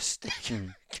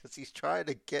thrusting because he's trying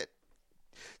to get.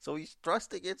 So he's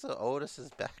thrusting into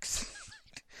Otis's backside,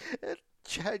 and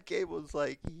Chad Gable's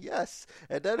like, yes,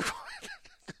 and then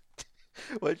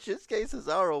when Shinsuke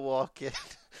Cesaro walk in,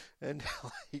 and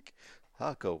like,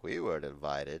 how come we weren't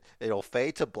invited? It'll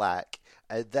fade to black,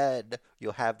 and then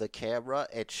you'll have the camera.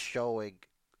 It's showing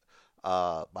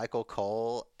Michael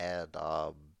Cole and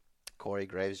Corey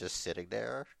Graves just sitting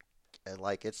there, and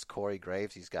like it's Corey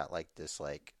Graves. He's got like this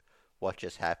like what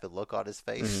just happened look on his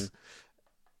face,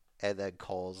 and then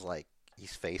Cole's like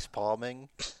he's face palming,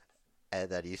 and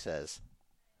then he says,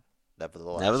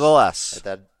 Nevertheless.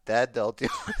 and then they'll do.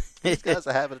 These guys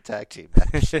are having a tag team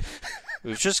match.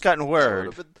 We've just gotten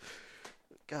word.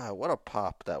 God, what a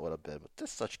pop that would have been. But they're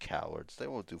such cowards. They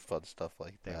won't do fun stuff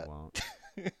like They that. won't.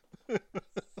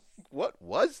 What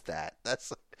was that?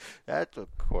 That's what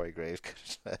Corey Graves could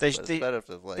have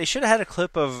said. They should have had a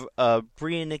clip of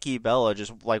Brie and Nikki Bella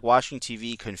just like watching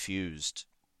TV confused.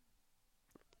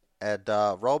 And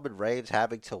Roman Reigns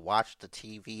having to watch the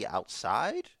TV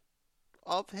outside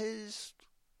of his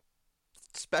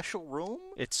special room.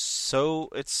 It's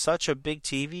such a big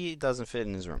TV, it doesn't fit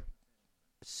in his room.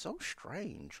 It's so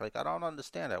strange. Like I don't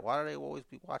understand that. Why do they always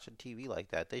be watching TV like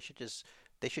that? They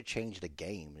should change the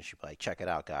game. They should be like, check it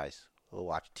out, guys. We'll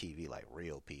watch TV like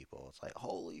real people. It's like,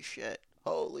 holy shit.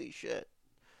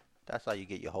 That's how you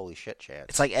get your holy shit chance.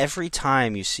 It's like every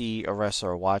time you see a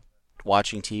wrestler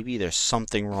watching TV, there's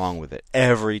something wrong with it.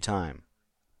 Every time.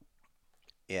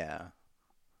 Yeah.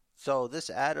 So this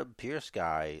Adam Pearce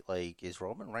guy, like, is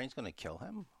Roman Reigns gonna kill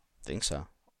him? Think so.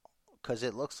 Because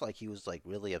it looks like he was like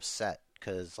really upset.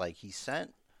 Because like he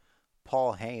sent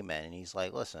Paul Heyman, and he's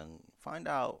like, listen, find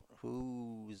out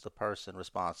who is the person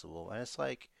responsible. And it's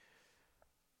like,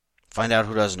 find out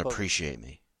who doesn't appreciate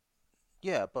me.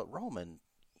 Yeah, but Roman,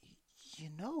 you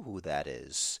know who that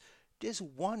is. There's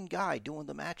one guy doing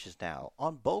the matches now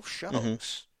on both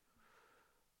shows.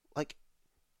 like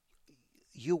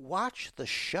you watch the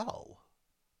show,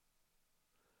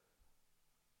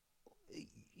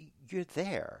 you're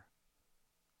there.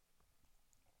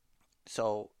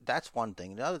 So that's one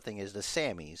thing. The other thing is the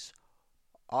Sammys.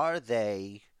 Are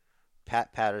they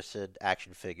Pat Patterson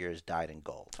action figures dyed in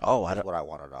gold? Oh, Is what I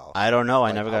want to know. I don't know. I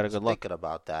Like never I got a was good look. thinking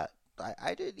about that.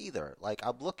 I didn't either. Like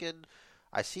I'm looking,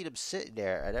 I see him sitting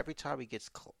there, and every time he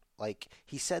gets like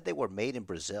he said they were made in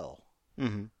Brazil,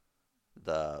 Mm-hmm.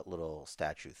 the little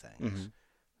statue things. Mm-hmm.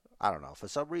 I don't know. For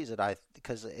some reason,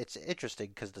 because it's interesting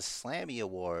because the Slammy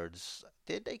Awards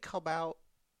did they come out?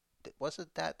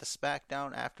 Wasn't that the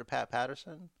SmackDown after Pat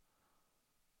Patterson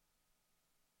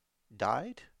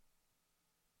died?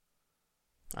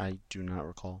 I do not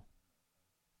recall.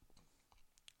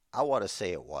 I want to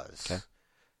say it Okay. was.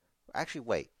 Actually,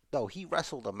 wait. No, he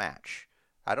wrestled a match.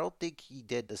 I don't think he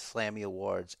did the Slammy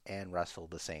Awards and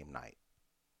wrestled the same night.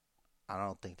 I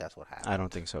don't think that's what I happened.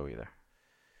 don't think so either.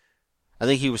 I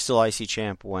think he was still IC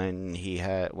champ when he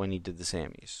did the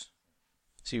Sammys.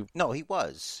 See, No, he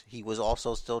was. He was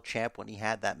also still champ when he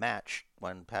had that match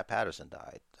when Pat Patterson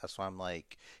died. That's why I'm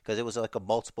like, because it was like a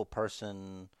multiple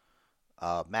person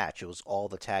match. It was all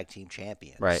the tag team right.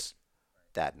 champions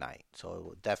that night. So it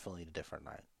was definitely a different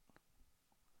night.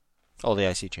 All the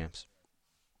IC champs.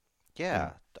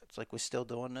 Yeah, it's like we're still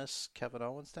doing this Kevin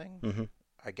Owens thing. Mm-hmm.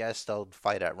 I guess they'll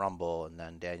fight at Rumble, and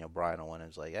then Daniel Bryan will win. And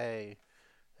it's like, hey,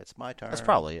 it's my That's turn.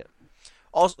 probably it.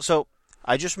 Also, so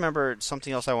I just remembered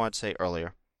something else I wanted to say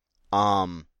earlier.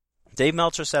 Dave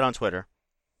Meltzer said on Twitter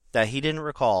that he didn't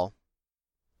recall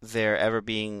there ever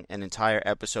being an entire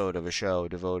episode of a show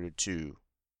devoted to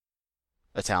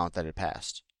a talent that had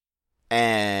passed.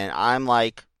 And I'm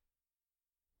like,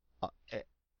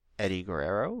 Eddie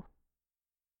Guerrero?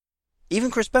 Even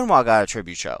Chris Benoit got a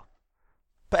tribute show.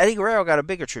 But Eddie Guerrero got a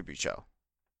bigger tribute show.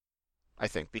 I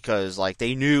think, because, like,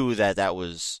 they knew that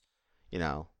was,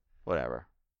 whatever.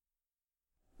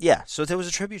 Yeah, so there was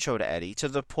a tribute show to Eddie to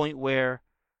the point where,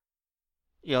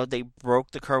 they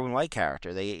broke the Kerwin White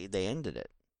character. They ended it.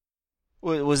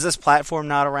 Was this platform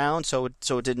not around, so it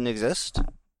didn't exist?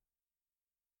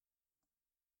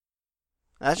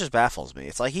 That just baffles me.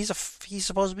 It's like he's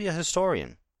supposed to be a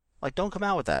historian. Like, don't come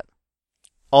out with that.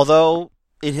 Although,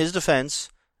 in his defense,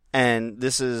 and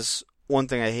this is one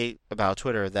thing I hate about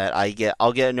Twitter, that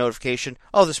I'll get a notification,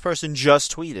 oh, this person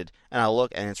just tweeted, and I'll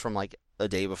look, and it's from like a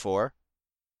day before.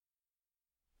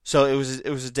 So it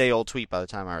was a day old tweet by the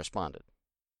time I responded.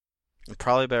 I'm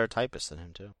probably a better typist than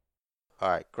him too. All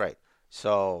right, great.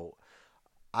 So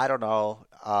I don't know.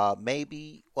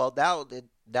 Maybe. Well, now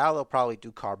they'll probably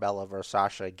do Carmella versus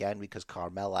Sasha again because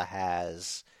Carmella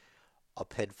has a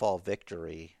pinfall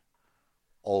victory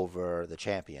over the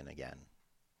champion again.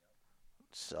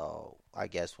 So I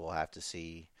guess we'll have to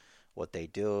see what they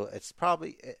do.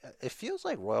 It feels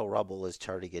like Royal Rumble is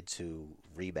turning into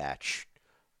rematch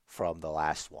from the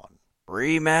last one.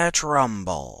 Rematch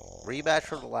Rumble. Rematch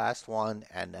from the last one,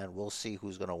 and then we'll see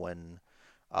who's going to win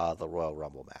the Royal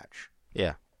Rumble match.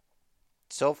 Yeah.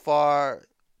 So far,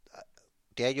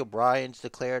 Daniel Bryan's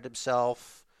declared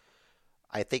himself.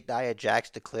 I think Nia Jax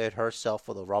declared herself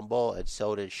for the Rumble, and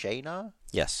so did Shayna.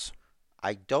 Yes.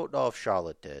 I don't know if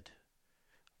Charlotte did,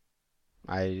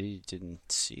 I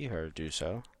didn't see her do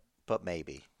so. but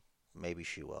maybe. Maybe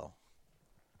she will.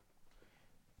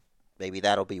 Maybe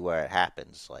that'll be where it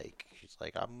happens. Like, she's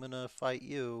like, I'm going to fight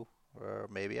you, or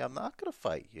maybe I'm not going to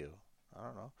fight you. I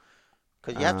don't know.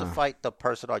 Because you have to fight the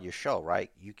person on your show, right?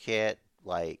 You can't,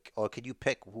 like, or can you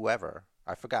pick whoever?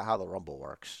 I forgot how the Rumble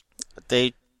works.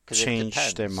 They 'Cause it change their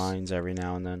depends. minds every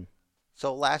now and then.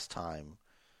 So last time.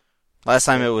 Last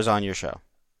time it was on your show.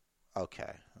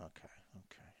 Okay.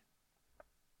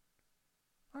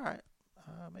 All right.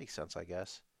 Makes sense, I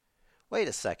guess. Wait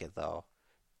a second, though.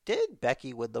 Did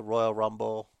Becky win the Royal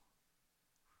Rumble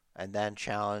and then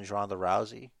challenge Ronda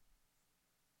Rousey?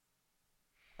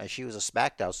 And she was a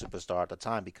SmackDown superstar at the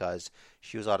time because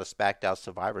she was on a SmackDown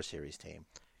Survivor Series team.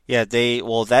 Yeah,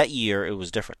 that year it was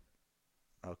different.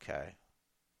 Okay.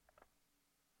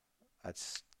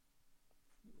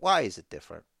 Why is it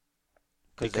different?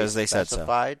 Because they said so.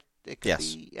 Specified it could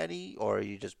Yes. be any, or are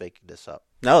you just making this up?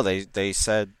 No, they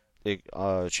said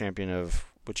champion of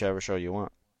whichever show you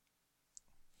want.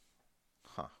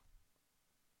 Huh.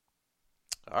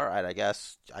 All right, I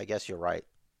guess you're right.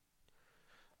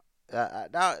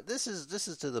 Now this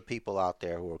is to the people out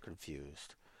there who are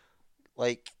confused.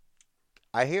 Like,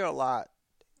 I hear a lot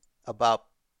about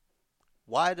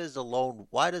why does a lone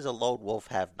wolf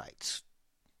have knights?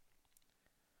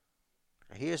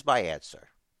 Here's my answer.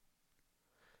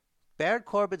 Baron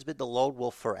Corbin's been the lone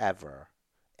wolf forever,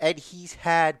 and he's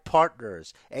had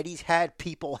partners, and he's had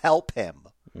people help him.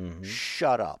 Mm-hmm.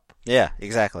 Shut up. Yeah,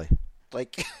 exactly.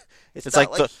 Like, it's It's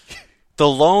not like like the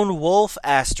lone wolf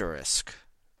asterisk.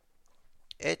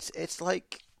 it's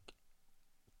like,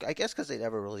 I guess because they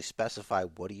never really specify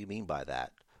what do you mean by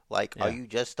that. Like, are Yeah. you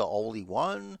just the only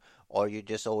one, or you're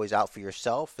just always out for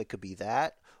yourself? It could be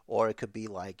that, or it could be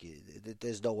like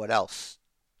there's no one else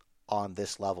on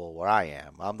this level where I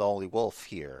am. I'm the only wolf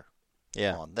here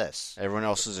Yeah. on this. Everyone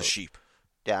else is a sheep.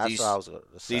 Yeah, that's what I These was going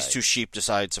to say. these two sheep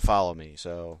decide to follow me,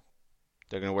 so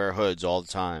they're gonna wear hoods all the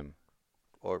time.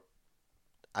 Or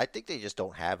I think they just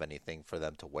don't have anything for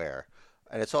them to wear.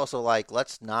 And it's also like,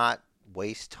 let's not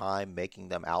waste time making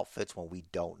them outfits when we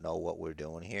don't know what we're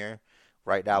doing here.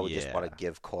 Right now, we just want Yeah. to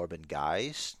give Corbin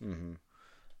guys, Mm-hmm.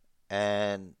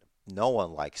 and no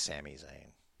one likes Sami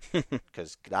Zayn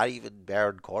because not even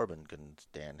Baron Corbin can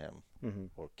stand him, Mm-hmm.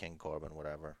 or King Corbin,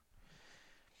 whatever.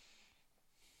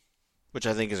 Which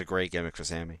I think is a great gimmick for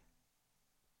Sammy.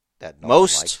 That no one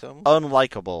likes Most him.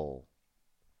 unlikable.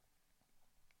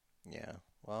 Yeah.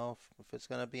 Well, if it's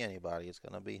gonna be anybody, it's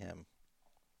gonna be him.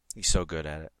 He's so good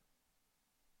at it.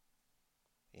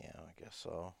 Yeah, I guess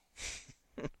so.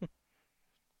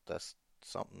 That's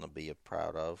something to be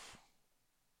proud of.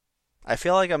 I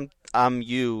feel like I'm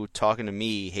you talking to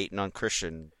me hating on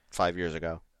Christian 5 years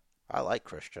ago. I like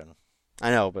Christian.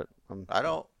 I know, but I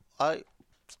don't.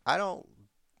 I don't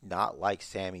not like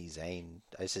Sami Zayn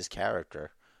as his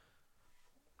character.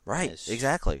 right, As,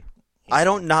 exactly. you I know.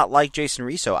 don't not like Jason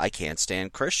Rizzo. I can't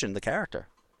stand Christian, the character.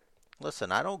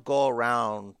 Listen, I don't go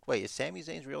around. Wait, is Sami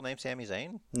Zayn's real name Sami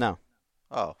Zayn? No.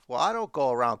 Oh, well, I don't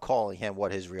go around calling him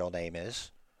what his real name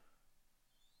is.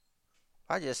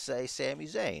 I just say Sami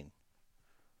Zayn.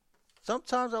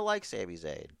 Sometimes I like Sami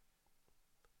Zayn.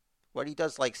 When he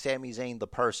does like Sami Zayn the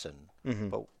person. Mm-hmm.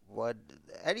 But what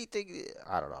anything,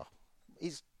 I don't know.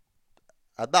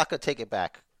 I'm not gonna take it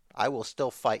back. I will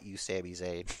still fight you, Sami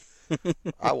Zayn.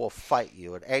 I will fight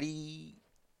you in any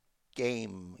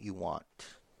game you want.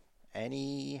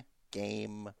 Any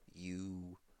game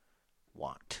you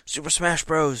want. Super Smash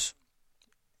Bros.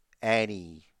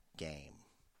 Any game.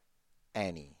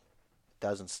 Any.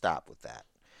 Doesn't stop with that.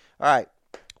 All right.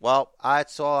 Well,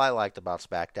 that's all I liked about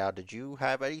SmackDown. Did you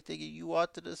have anything you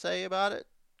wanted to say about it?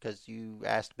 Because you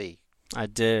asked me. I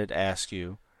did ask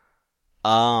you.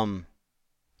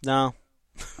 No.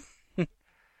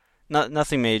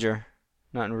 Nothing major.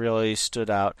 Nothing really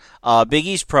stood out. Big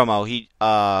E's promo, he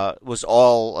was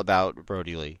all about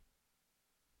Brodie Lee.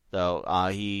 So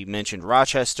he mentioned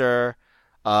Rochester,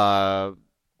 the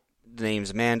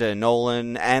names Amanda and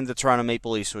Nolan, and the Toronto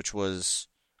Maple Leafs, which was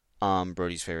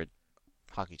Brodie's favorite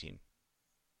hockey team.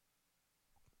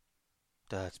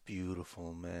 That's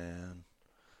beautiful, man.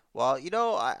 Well,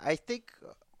 I think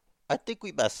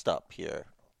we messed up here.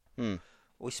 Hmm.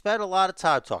 We spent a lot of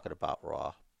time talking about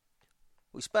Raw.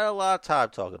 We spent a lot of time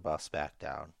talking about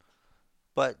SmackDown.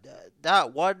 But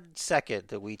not 1 second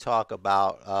did we talk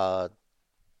about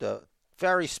the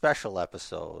very special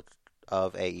episode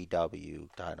of AEW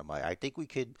Dynamite. I think we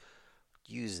could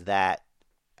use that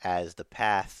as the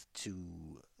path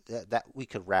to that we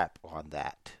could wrap on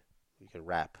that. We could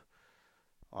wrap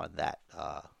on that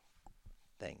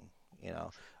thing,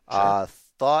 Sure.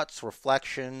 Thoughts,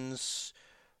 reflections,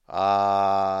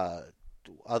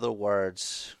 other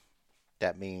words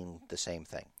that mean the same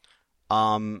thing.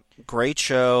 Great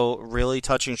show, really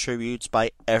touching tributes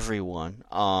by everyone.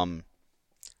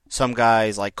 Some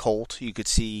guys like Colt, you could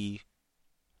see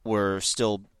were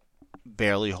still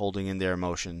barely holding in their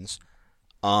emotions.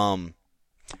 MJF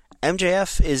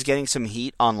is getting some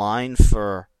heat online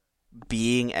for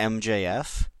being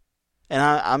MJF, and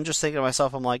I'm just thinking to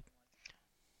myself, I'm like,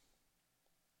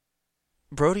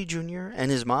 Brodie Jr. and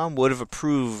his mom would have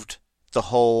approved the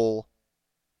whole,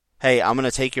 hey, I'm going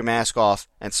to take your mask off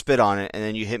and spit on it, and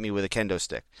then you hit me with a kendo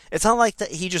stick. It's not like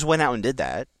that he just went out and did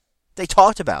that. They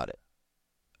talked about it.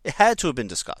 It had to have been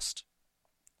discussed.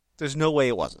 There's no way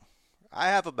it wasn't. I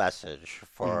have a message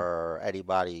for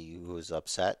anybody who's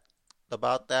upset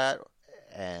about that,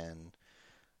 and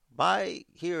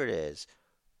here it is.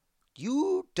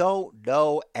 You don't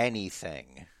know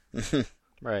anything.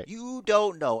 Right. You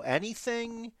don't know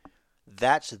anything.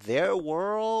 That's their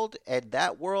world, and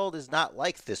that world is not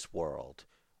like this world.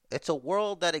 It's a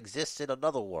world that exists in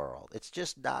another world. It's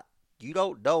just not. You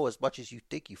don't know as much as you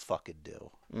think you fucking do.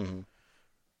 Mm-hmm.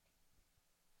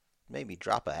 Made me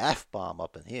drop a F-bomb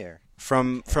up in here.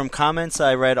 From comments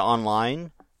I read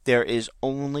online, there is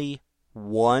only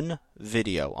one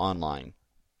video online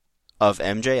of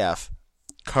MJF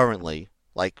currently,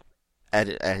 like at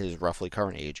his roughly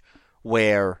current age,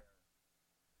 where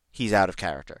he's out of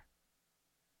character.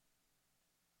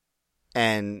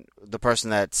 And the person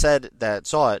that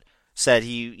saw it said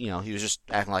he was just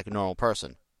acting like a normal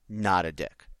person, not a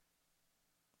dick.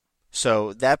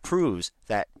 So that proves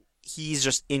that he's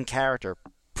just in character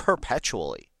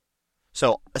perpetually.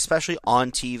 So especially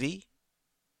on TV,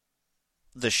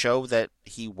 the show that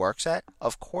he works at,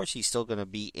 of course he's still going to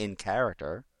be in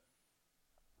character.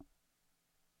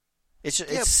 Yeah,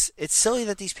 It's silly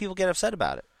that these people get upset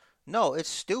about it. no, it's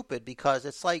stupid because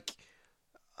it's like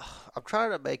I'm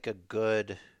trying to make a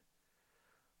good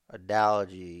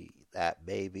analogy that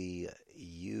maybe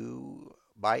you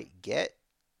might get,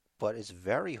 but it's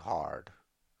very hard.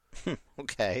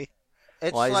 Okay.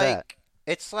 It's Why is that? like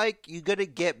it's like you're gonna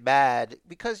get mad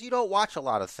because you don't watch a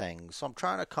lot of things. So I'm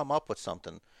trying to come up with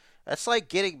something. It's like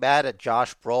getting mad at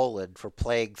Josh Brolin for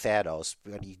playing Thanos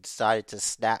when he decided to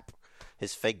snap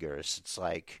his fingers. It's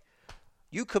like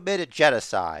you committed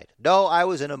genocide. No, I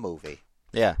was in a movie.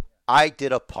 Yeah. I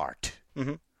did a part.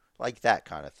 Hmm. Like that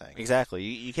kind of thing. Exactly.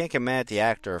 You can't get mad at the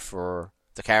actor for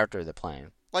the character they're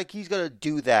playing. Like he's gonna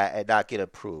do that and not get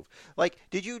approved. Like,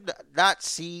 did you not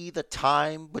see the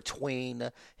time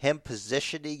between him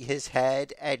positioning his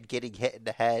head and getting hit in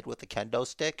the head with a kendo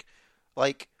stick?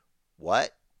 Like,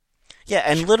 what? Yeah,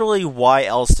 and literally, why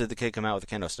else did the kid come out with a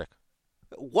kendo stick?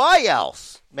 Why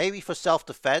else? Maybe for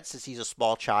self-defense, since he's a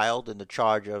small child in the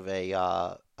charge of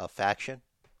a faction,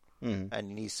 Mm-hmm. and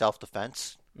he needs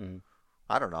self-defense. Mm-hmm.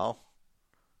 I don't know.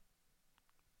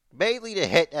 Mainly to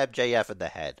hit MJF in the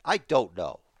head. I don't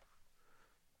know.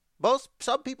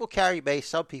 Some people carry mace,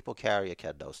 some people carry a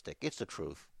kendo stick. It's the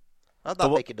truth. I'm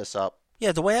not making this up.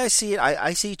 Yeah, the way I see it,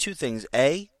 I see two things.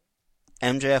 A,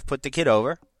 MJF put the kid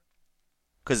over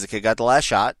because the kid got the last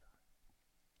shot.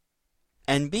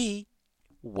 And B,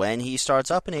 when he starts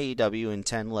up in AEW in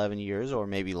 10, 11 years, or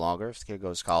maybe longer if the kid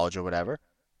goes to college or whatever,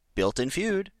 built-in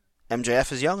feud.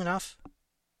 MJF is young enough.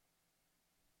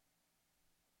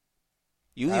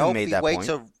 You even made that point.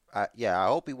 I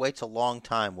hope he waits a long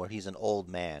time where he's an old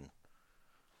man.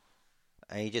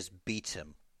 And he just beats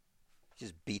him. He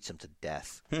just beats him to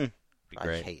death. Be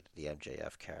great. I hate the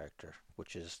MJF character,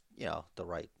 which is, the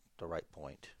right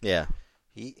point. Yeah.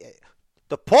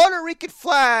 The Puerto Rican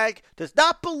flag does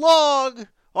not belong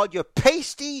on your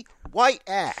pasty white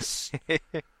ass.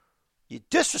 You're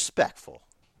disrespectful.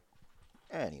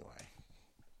 Anyway.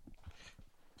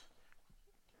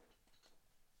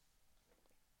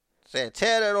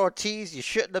 Santana and Ortiz, you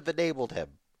shouldn't have enabled him.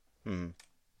 Hmm.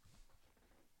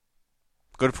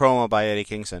 Good promo by Eddie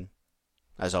Kingston,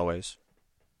 as always.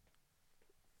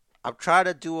 I'm trying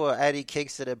to do a Eddie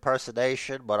Kingston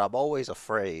impersonation, but I'm always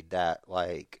afraid that,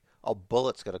 a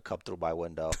bullet's going to come through my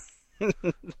window.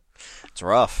 It's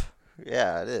rough.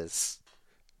 Yeah, it is.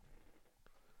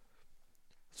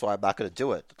 That's why I'm not going to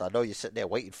do it. I know you're sitting there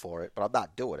waiting for it, but I'm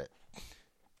not doing it.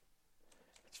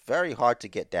 It's very hard to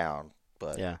get down,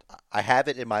 but Yeah. I have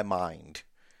it in my mind.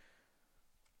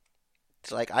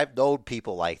 It's like I've known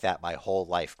people like that my whole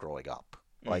life growing up.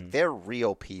 Like, they're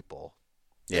real people.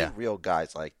 Yeah. They're real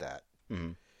guys like that.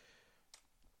 Mm-hmm.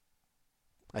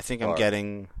 I think I'm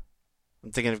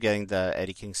thinking of getting the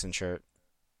Eddie Kingston shirt.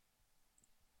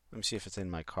 Let me see if it's in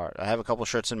my cart. I have a couple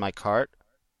shirts in my cart.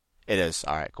 It is.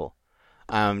 All right, cool.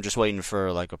 I'm just waiting for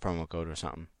a promo code or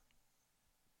something.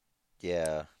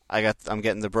 Yeah. I'm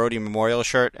getting the Brodie Memorial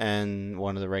shirt and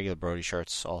one of the regular Brodie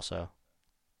shirts also.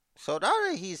 So now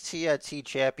that he's TNT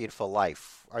champion for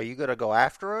life, are you going to go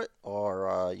after it, or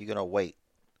are you going to wait?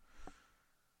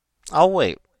 I'll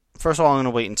wait. First of all, I'm going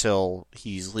to wait until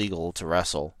he's legal to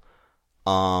wrestle.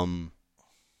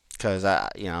 Because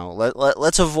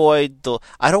let's avoid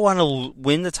I don't want to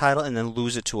win the title and then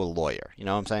lose it to a lawyer. You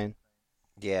know what I'm saying?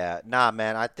 Yeah, nah,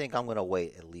 man. I think I'm gonna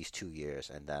wait at least 2 years,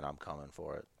 and then I'm coming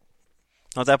for it.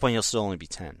 At that point, he'll still only be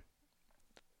 10.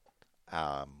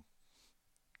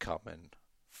 Coming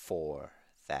for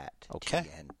that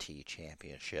TNT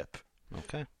championship.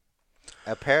 Okay.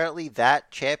 Apparently,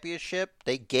 that championship,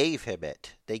 they gave him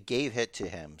it. They gave it to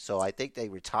him, so I think they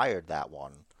retired that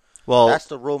one. Well, that's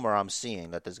the rumor I'm seeing,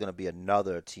 that there's going to be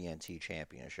another TNT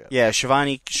championship. Yeah,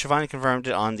 Shivani confirmed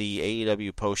it on the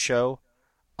AEW post show.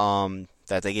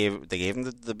 That they gave him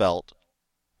the belt.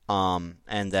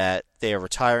 And that they are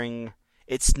retiring.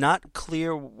 It's not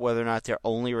clear whether or not they're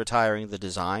only retiring the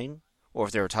design or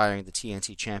if they're retiring the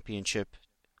TNT championship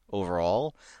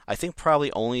overall. I think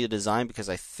probably only the design, because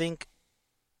I think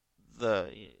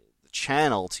the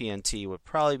channel TNT would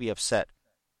probably be upset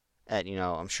at,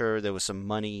 I'm sure there was some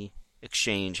money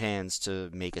exchange hands to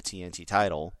make a TNT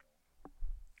title.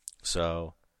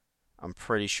 So I'm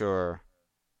pretty sure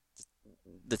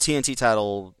the TNT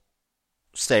title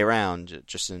stay around,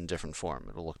 just in different form.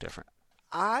 It'll look different.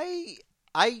 I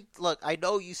I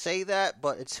know you say that,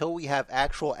 but until we have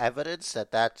actual evidence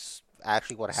that that's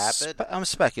actually what happened, I'm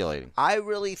speculating. I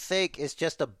really think it's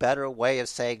just a better way of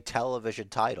saying television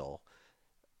title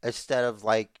instead of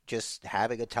like just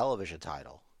having a television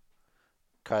title,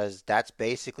 because that's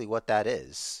basically what that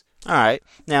is. All right.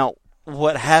 Now,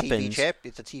 what happens?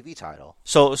 It's a TV title.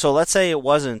 So let's say it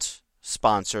wasn't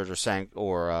sponsored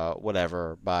or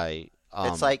whatever by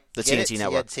It's like the TNT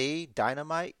network. TNT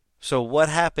Dynamite. So what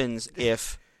happens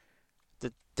if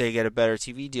they get a better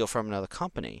TV deal from another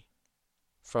company,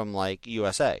 from like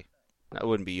USA? That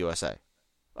wouldn't be USA,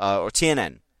 or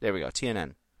TNN. There we go,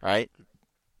 TNN. Right?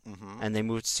 Mm-hmm. And they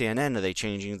moved to TNN. Are they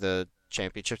changing the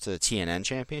championship to the TNN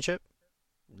championship?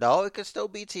 No, it could still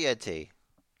be TNT.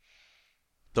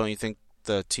 Don't you think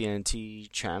the TNT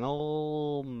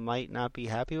channel might not be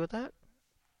happy with that?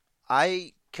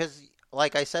 Because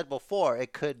like I said before,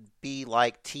 it could be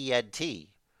like TNT,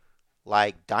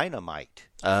 like Dynamite.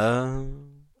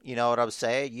 You know what I'm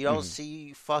saying? You don't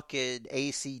see fucking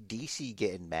AC/DC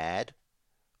getting mad.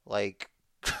 Like,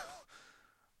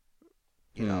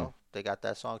 you know, they got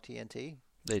that song TNT.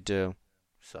 They do.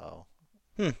 So.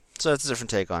 So that's a different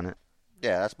take on it.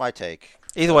 Yeah, that's my take.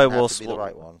 Either way, we'll be the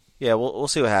right one. Yeah, we'll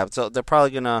see what happens. So they're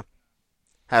probably gonna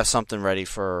have something ready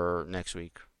for next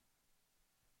week.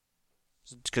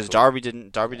 Because cool. Darby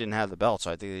didn't have the belt,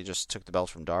 so I think they just took the belt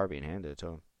from Darby and handed it to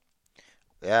him.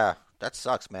 Yeah, that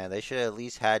sucks, man. They should have at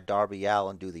least had Darby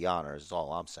Allin do the honors. Is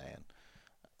all I'm saying.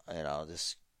 You know,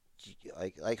 this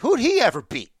like who'd he ever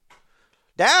beat?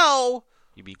 Now,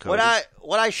 you beat Cody?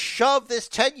 when I shove this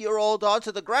 10-year-old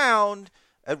onto the ground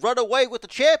and run away with the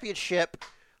championship,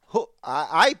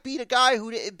 I beat a guy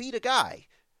who didn't beat a guy,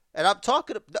 and I'm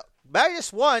talking.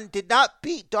 Magnus 1 did not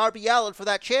beat Darby Allin for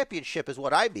that championship, is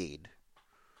what I mean.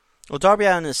 Well, Darby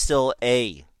Allin is still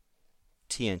a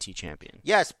TNT champion.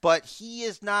 Yes, but he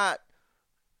is not.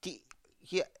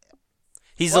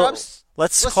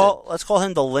 Let's call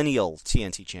him the lineal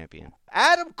TNT champion.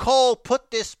 Adam Cole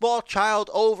put this small child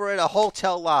over in a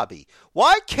hotel lobby.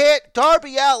 Why can't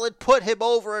Darby Allin put him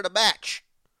over in a match?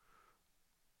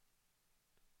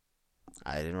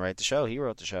 I didn't write the show. He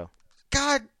wrote the show.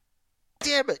 God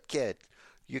damn it, kid.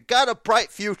 You got a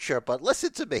bright future, but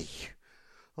listen to me.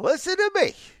 Listen to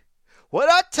me. When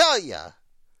I tell you,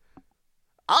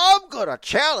 I'm going to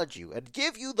challenge you and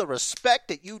give you the respect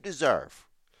that you deserve.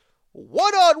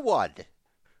 One-on-one.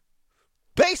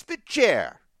 Basement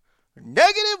chair.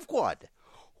 -1.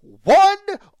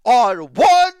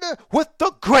 One-on-one with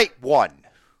the great one.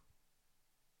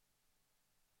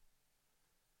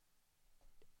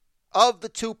 Of the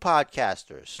two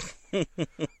podcasters,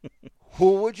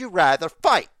 who would you rather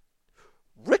fight?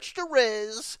 Rich the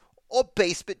Riz or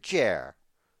Basement Chair?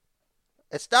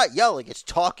 It's not yelling, it's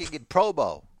talking in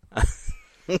promo.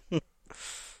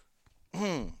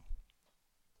 And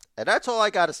that's all I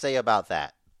got to say about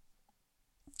that.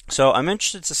 So I'm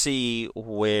interested to see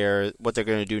what they're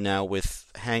going to do now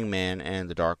with Hangman and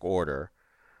the Dark Order.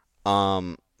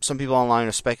 Some people online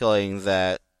are speculating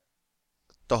that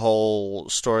the whole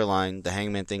storyline, the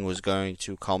Hangman thing, was going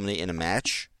to culminate in a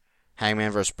match,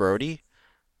 Hangman versus Brodie.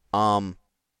 I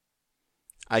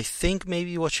think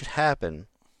maybe what should happen,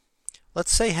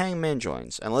 let's say Hangman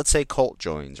joins, and let's say Colt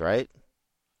joins, right?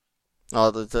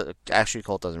 Oh, actually,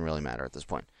 Colt doesn't really matter at this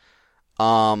point.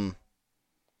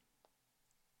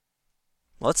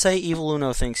 Let's say Evil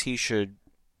Uno thinks he should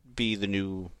be the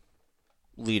new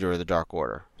leader of the Dark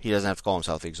Order. He doesn't have to call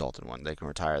himself the Exalted One. They can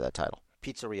retire that title.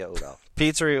 Pizzeria Uno.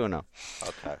 Pizzeria Uno.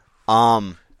 Okay.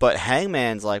 But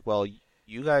Hangman's like, well,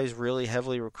 you guys really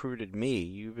heavily recruited me.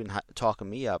 You've been talking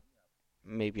me up.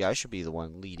 Maybe I should be the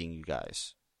one leading you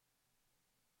guys.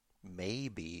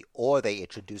 Maybe. Or they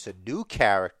introduce a new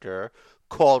character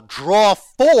called Draw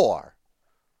 4.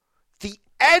 The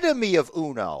enemy of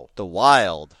Uno. The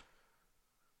Wild.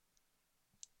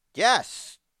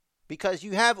 Yes. Because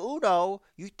you have Uno,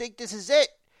 you think this is it.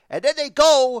 And then they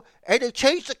go and they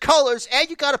change the colors and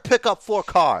you got to pick up 4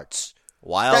 cards.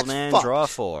 Wild Man Draw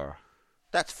 4.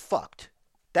 That's fucked.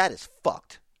 That is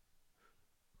fucked.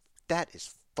 That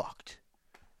is fucked.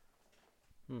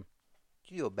 Can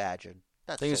you imagine?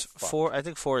 That's I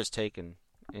think 4 is taken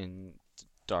in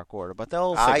Dark Order, but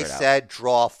they'll figure it out. I said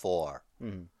draw 4.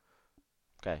 Mm-hmm.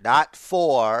 Okay. Not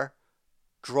 4,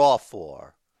 draw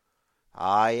 4.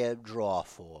 I am draw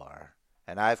 4.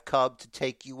 And I've come to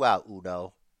take you out,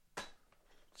 Uno.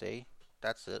 See?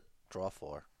 That's it. Draw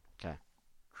 4. Okay.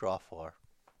 Draw 4.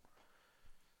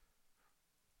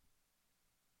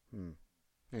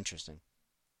 Interesting.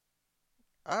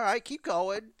 All right, keep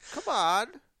going. Come on.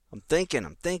 I'm thinking.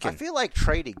 I feel like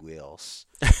Trading Wheels.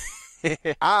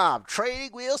 I'm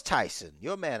Trading Wheels Tyson,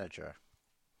 your manager.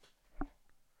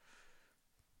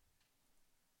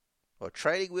 Or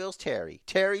Training Wheels Terry.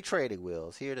 Terry Training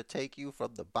Wheels. Here to take you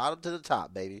from the bottom to the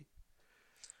top, baby.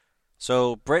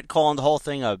 So Britt calling the whole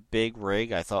thing a big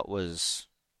rig, I thought was.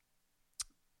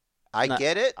 I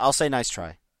get it. I'll say nice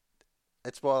try.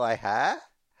 It's more like, huh?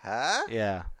 Huh?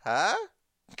 Yeah. Huh?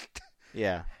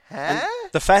 Yeah. Huh? And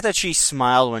the fact that she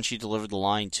smiled when she delivered the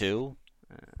line, too.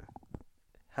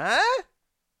 Huh?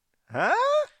 Huh?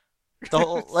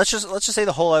 Let's just say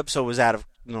the whole episode was out of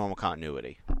normal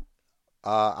continuity.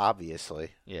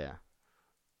 Obviously. Yeah.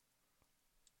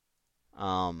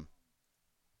 I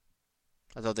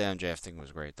thought the MJF thing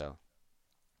was great, though.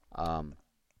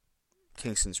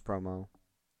 Kingston's promo.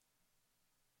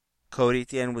 Cody at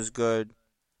the end was good.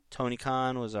 Tony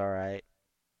Khan was alright.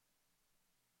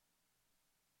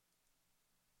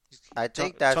 I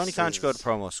think that's Tony Khan should go to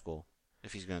promo school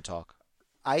if he's going to talk.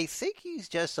 I think he's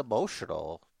just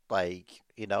emotional. Like,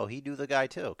 he knew the guy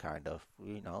too, kind of.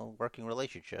 Working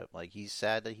relationship. Like, he's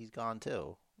sad that he's gone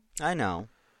too. I know.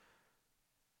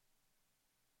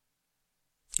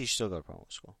 He should still go to promo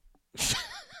school.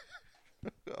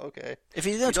 Okay. If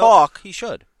he's going to talk, he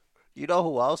should. You know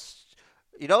who else?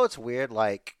 It's weird,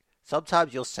 like,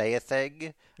 sometimes you'll say a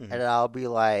thing, and I'll be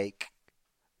like,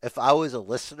 if I was a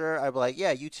listener, I'd be like,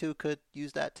 yeah, you two could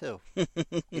use that too.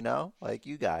 Like,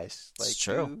 you guys. Like, it's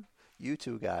true. You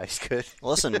two guys could.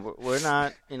 Listen, we're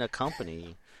not in a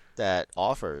company that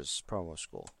offers promo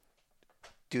school.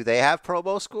 Do they have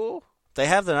promo school? They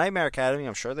have the Nightmare Academy.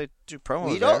 I'm sure they do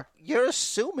promos there. You're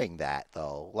assuming that,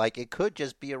 though. Like, it could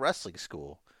just be a wrestling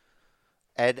school.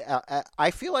 And I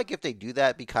feel like if they do that,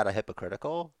 it'd be kind of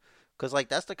hypocritical. Because, like,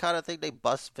 that's the kind of thing they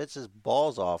bust Vince's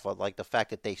balls off on, like, the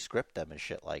fact that they script them and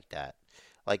shit like that.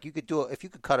 Like, you could do it. If you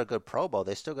could cut a good promo,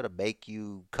 they're still going to make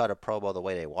you cut a promo the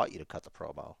way they want you to cut the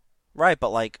promo. Right,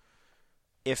 but, like,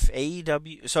 if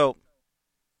AEW... So,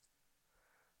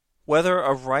 whether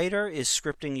a writer is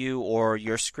scripting you or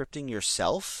you're scripting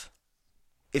yourself...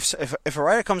 If a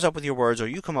writer comes up with your words or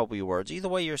you come up with your words, either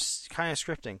way you're kind of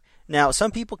scripting. Now,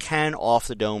 some people can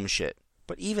off-the-dome shit,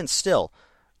 but even still,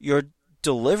 your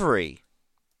delivery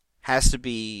has to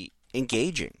be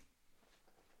engaging.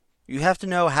 You have to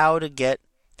know how to get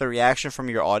the reaction from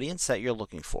your audience that you're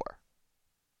looking for.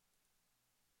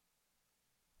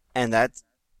 And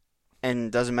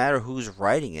it doesn't matter who's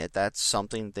writing it, that's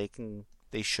something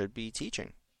they should be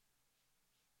teaching.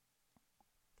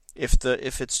 If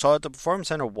it's taught at the Performance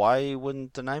Center, why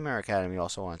wouldn't the Nightmare Academy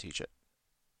also want to teach it?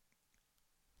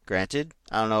 Granted,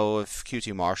 I don't know if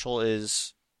QT Marshall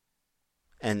is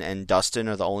and Dustin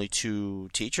are the only two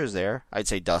teachers there. I'd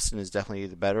say Dustin is definitely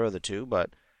the better of the two,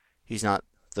 but he's not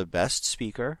the best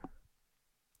speaker.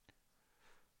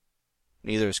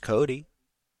 Neither is Cody.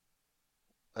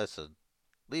 Listen,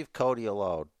 leave Cody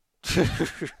alone.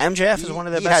 MJF is one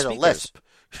of their best speakers. He has a lisp.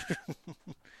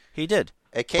 He did.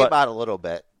 It came out a little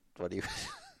bit when he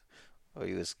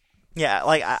was. Yeah,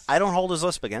 like I don't hold his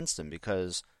lisp against him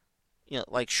because,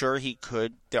 like sure he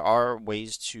could. There are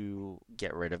ways to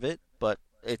get rid of it, but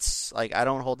it's like I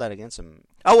don't hold that against him.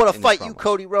 I want to fight you,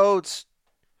 Cody Rhodes.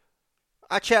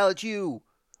 I challenge you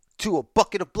to a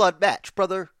bucket of blood match,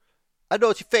 brother. I know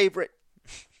it's your favorite.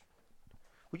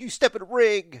 When you step in the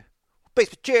ring,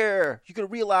 basement chair, you're gonna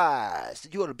realize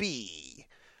that you're gonna be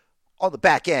on the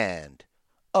back end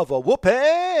of a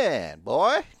whooping,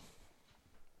 boy.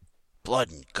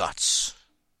 Blood and guts.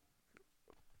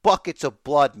 Buckets of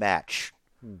blood match.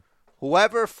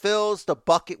 Whoever fills the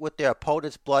bucket with their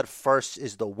opponent's blood first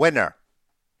is the winner.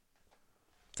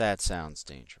 That sounds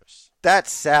dangerous. That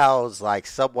sounds like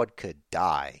someone could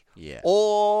die. Yeah.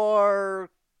 Or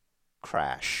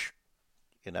crash.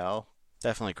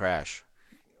 Definitely crash.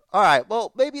 All right,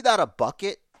 well, maybe not a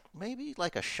bucket. Maybe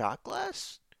like a shot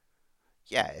glass.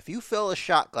 Yeah, if you fill a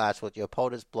shot glass with your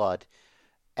opponent's blood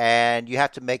and you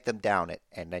have to make them down it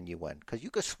and then you win. Because you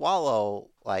could swallow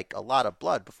like a lot of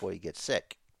blood before you get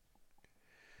sick.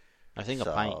 I think a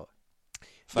pint.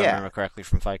 If I remember correctly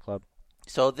from Fight Club.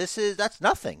 So that's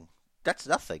nothing. That's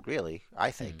nothing, really,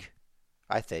 I think.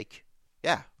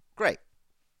 Yeah, great.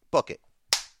 Book it.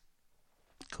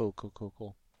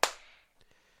 Cool.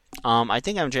 I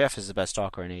think MJF is the best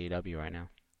talker in AEW right now.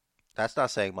 That's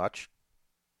not saying much.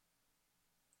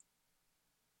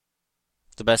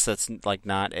 The best that's like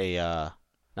not a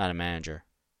manager.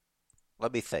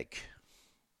 Let me think.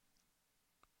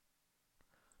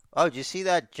 Oh, did you see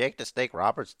that Jake the Snake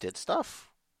Roberts did stuff?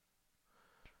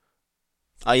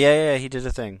 Oh, yeah, he did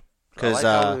a thing. Cause,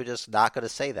 we were just not going to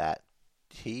say that.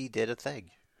 He did a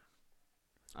thing.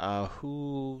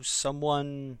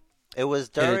 Someone it was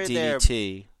during did a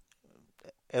DDT.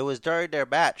 It was during their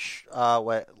match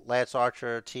when Lance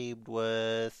Archer teamed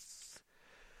with...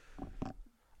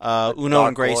 Uno and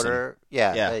Dark Grayson. Order.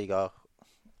 Yeah, Yeah. there you go.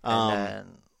 And Um,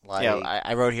 then, yeah, like,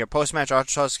 I wrote here, post-match,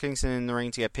 Archer tossed Kingston in the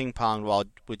ring to get ping-ponged while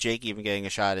with Jake even getting a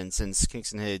shot in since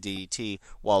Kingston hit a DDT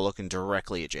while looking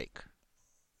directly at Jake.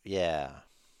 yeah.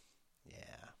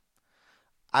 Yeah.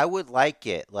 I would like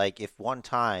it, like, if one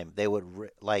time they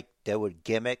would, they would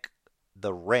gimmick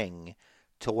the ring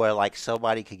to where, like,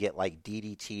 somebody could get, like,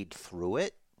 DDT'd through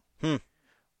it. Hmm.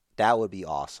 That would be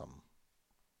awesome.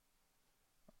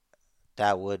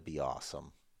 That would be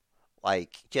awesome.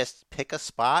 Like, just pick a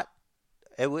spot.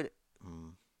 It would.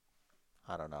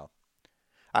 I don't know.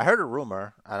 I heard a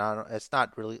rumor, and it's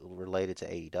not really related to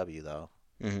AEW though.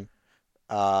 Mm-hmm.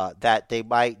 That they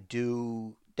might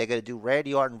do. They're gonna do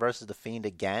Randy Orton versus the Fiend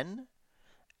again,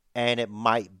 and it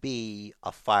might be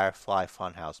a Firefly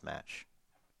Funhouse match.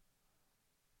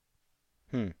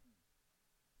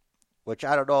 Which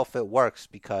I don't know if it works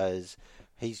because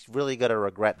he's really gonna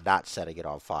regret not setting it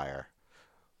on fire.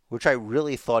 Which I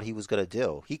really thought he was going to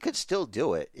do. He could still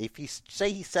do it. If he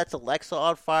sets Alexa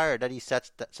on fire, and then he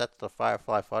sets the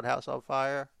Firefly Funhouse on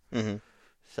fire. Mm-hmm.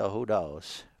 So who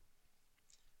knows?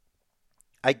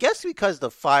 I guess because the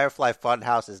Firefly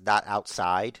Funhouse is not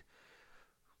outside,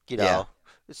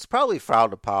 it's probably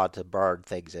frowned upon to burn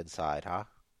things inside, huh?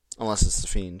 Unless it's the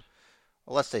Fiend.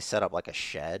 Unless they set up like a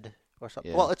shed or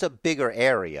something. Yeah. Well, it's a bigger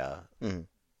area, Mm-hmm.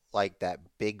 like that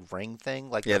big ring thing.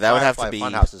 Like yeah, the that would have Firefly to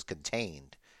be. Funhouse is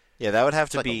contained. Yeah, that would have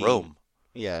It's to like be a room.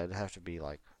 Yeah, it'd have to be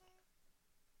like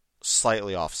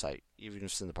slightly off-site, even if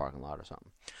it's in the parking lot or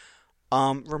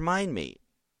something. Remind me,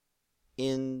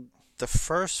 in the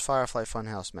first Firefly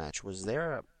Funhouse match, was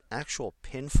there an actual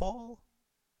pinfall?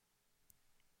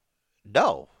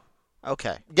 No.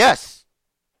 Okay. Yes.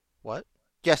 What?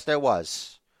 Yes, there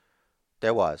was.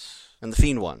 There was. And the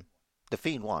Fiend won. The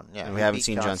Fiend won, yeah. And we He haven't beat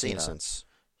seen John Cena since.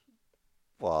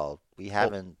 Well, we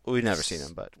haven't. Well, we've never seen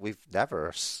him, but we've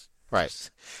never. Right.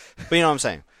 But you know what I'm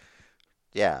saying.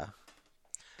 Yeah.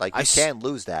 Like you can't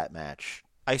lose that match.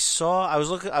 I was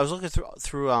looking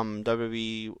through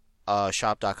WWE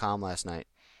shop.com last night,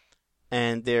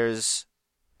 and there's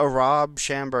a Rob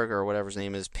Schamberger or whatever his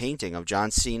name is painting of John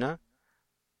Cena,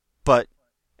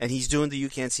 and he's doing the "You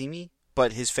Can't See Me,"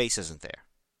 but his face isn't there.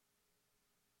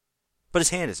 But his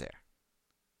hand is there.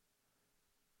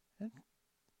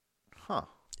 Huh.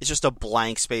 It's just a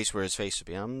blank space where his face would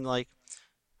be. I'm like,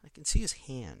 I can see his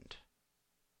hand.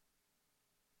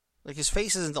 Like, his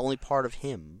face isn't the only part of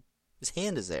him. His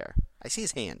hand is there. I see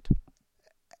his hand.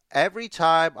 Every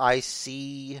time I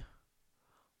see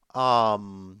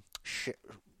Schamberger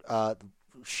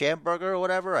or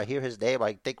whatever, I hear his name,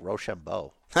 I think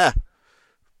Rochambeau. As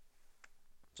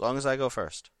long as I go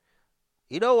first.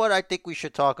 You know what I think we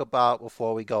should talk about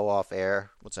before we go off air?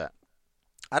 What's that?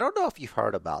 I don't know if you've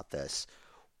heard about this,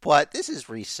 but this is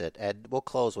recent, and we'll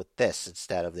close with this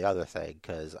instead of the other thing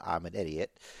because I'm an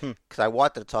idiot. Because I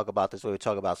wanted to talk about this when we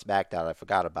talk about SmackDown. I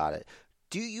forgot about it.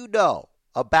 Do you know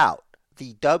about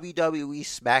the WWE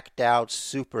SmackDown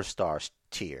Superstars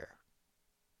tier?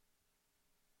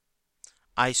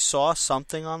 I saw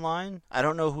something online. I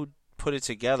don't know who put it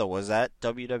together. Was that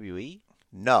WWE?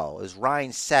 No, it was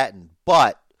Ryan Satin,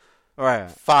 but Right.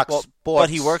 Fox Sports. But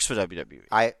he works for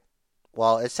WWE.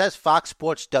 Well, it says Fox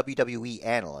Sports WWE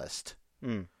analyst.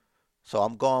 So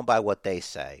I'm going by what they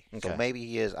say. Okay. So maybe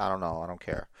he is. I don't know. I don't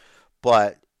care.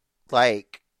 But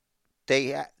like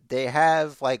they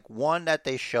have like one that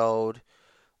they showed,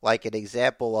 like an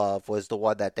example of was the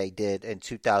one that they did in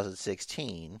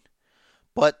 2016.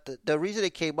 But the reason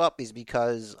it came up is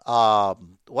because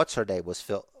what's her name was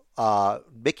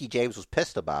Mickey James was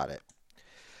pissed about it,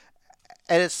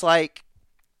 and it's like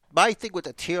my thing with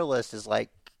the tier list is like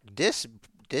this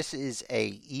is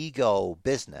a ego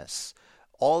business.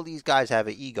 All these guys have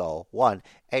an ego, one.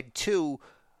 And two,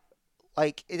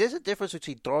 like, there's a difference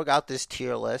between throwing out this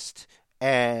tier list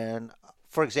and,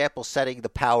 for example, setting the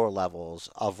power levels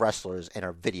of wrestlers in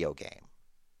a video game.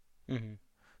 Mm-hmm.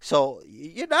 So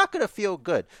you're not going to feel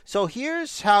good. So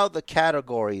here's how the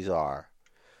categories are.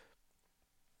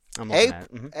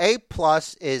 A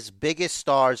plus is biggest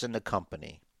stars in the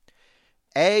company.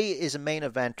 A is a main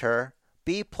eventer.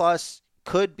 B plus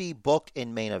could be booked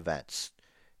in main events.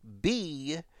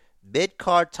 B,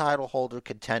 mid-card title holder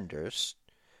contenders,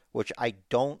 which I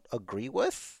don't agree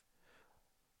with,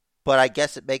 but I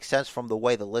guess it makes sense from the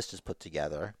way the list is put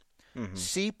together. Mm-hmm.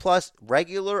 C plus,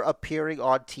 regular appearing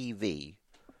on TV.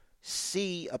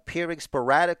 C, appearing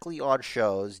sporadically on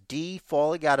shows. D,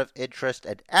 falling out of interest.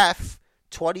 And F,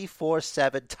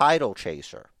 24/7 title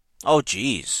chaser. Oh,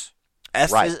 jeez.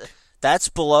 F right. That's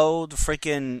below the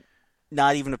freaking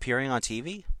not even appearing on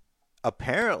TV?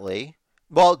 Apparently.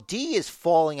 Well, D is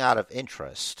falling out of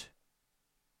interest.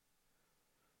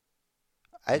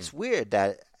 It's weird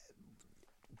that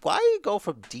why do you go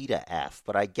from D to F?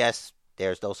 But I guess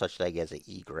there's no such thing as an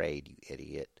E grade, you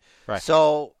idiot. Right.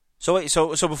 So So wait, so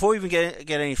before we even get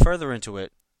any further into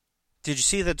it, did you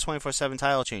see the 24/7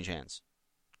 title change hands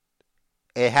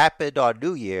it happened on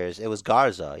New Year's. It was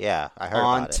Garza. Yeah, I heard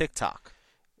on about it. TikTok?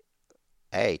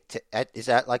 Hey, is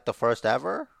that like the first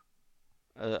ever?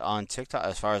 On TikTok,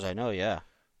 as far as I know, yeah.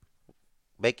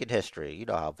 Making history. You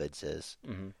know how Vince is.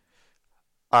 Mm-hmm.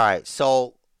 All right,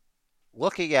 so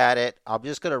looking at it, I'm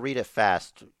just going to read it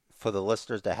fast for the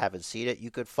listeners that haven't seen it. You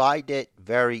could find it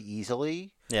very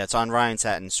easily. Yeah, it's on Ryan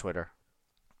Satin's Twitter.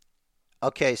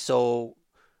 Okay, so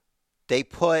they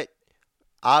put,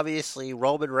 obviously,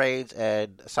 Roman Reigns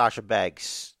and Sasha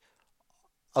Banks,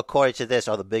 according to this,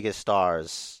 are the biggest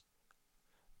stars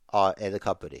in the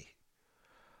company.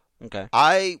 Okay.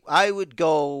 I would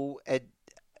go and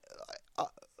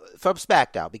from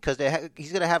SmackDown because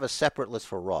he's going to have a separate list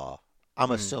for Raw.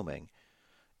 I'm assuming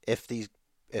if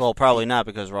Probably not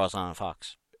because Raw's on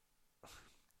Fox.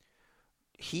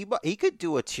 He could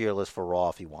do a tier list for Raw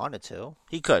if he wanted to.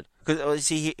 He could. Because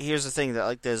see, here's the thing that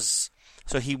like there's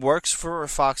so he works for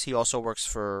Fox. He also works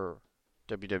for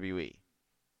WWE.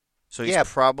 So he's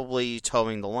probably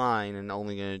towing the line and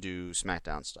only going to do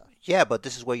SmackDown stuff. Yeah, but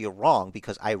this is where you're wrong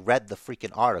because I read the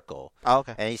freaking article. Oh,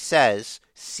 okay. And he says,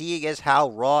 seeing as how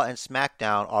Raw and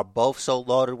SmackDown are both so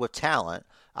loaded with talent,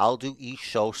 I'll do each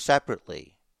show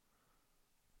separately.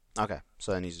 Okay.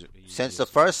 So then Since the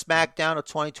first SmackDown of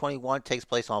 2021 takes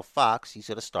place on Fox, he's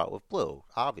going to start with Blue,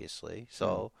 obviously.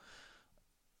 So,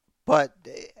 but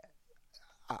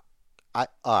all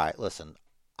right, listen.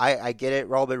 I get it.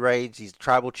 Roman Reigns, he's the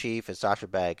tribal chief, and Sasha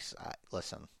Banks.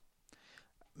 Listen,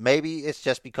 maybe it's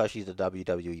just because she's the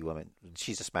WWE woman.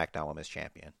 She's a SmackDown Women's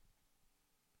Champion.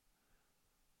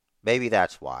 Maybe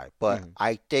that's why. But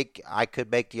I think I could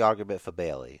make the argument for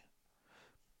Bayley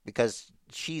because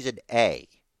she's an A.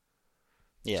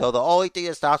 Yeah. So the only thing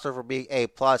that stops her from being A+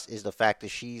 is the fact that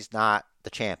she's not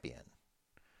the champion.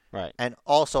 Right. And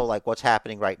also like what's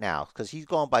happening right now because he's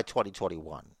going by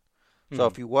 2021. So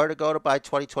if you were to go to by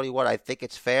 2021, I think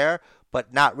it's fair,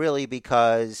 but not really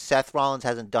because Seth Rollins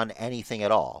hasn't done anything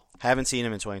at all. Haven't seen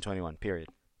him in 2021, period.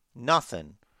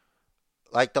 Nothing.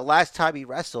 Like the last time he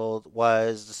wrestled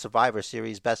was the Survivor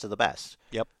Series Best of the Best.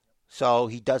 Yep. So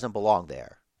he doesn't belong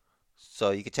there.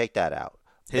 So you could take that out.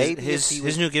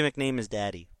 His new gimmick name is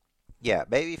Daddy. Yeah,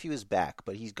 maybe if he was back,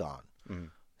 but he's gone.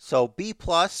 So B+,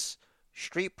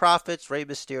 Street Profits, Rey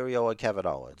Mysterio, and Kevin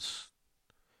Owens.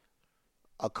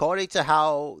 According to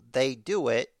how they do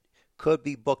it, could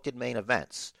be booked in main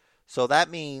events. So that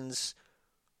means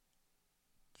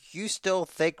you still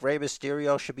think Rey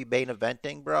Mysterio should be main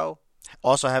eventing, bro?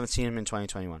 Also, haven't seen him in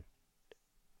 2021.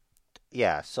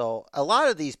 Yeah, so a lot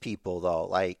of these people, though,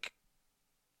 like,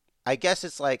 I guess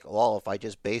it's like, well, if I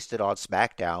just based it on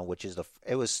SmackDown, which is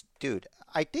dude,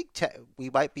 I think we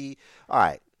might be, all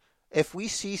right, if we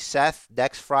see Seth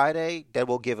next Friday, then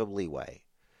we'll give him leeway.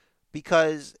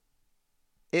 Because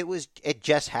it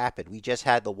just happened. We just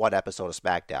had the one episode of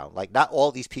SmackDown. Like, not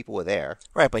all these people were there.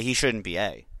 Right, but he shouldn't be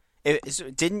A.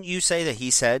 Didn't you say that he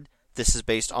said this is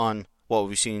based on what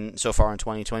we've seen so far in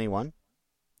 2021?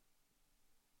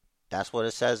 That's what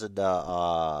it says in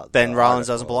the Ben the Rollins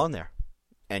article. doesn't belong there.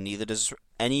 And neither does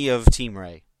any of Team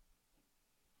Ray.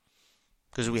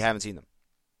 Because we haven't seen them.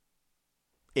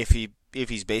 If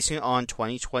he's basing it on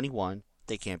 2021,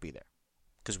 they can't be there.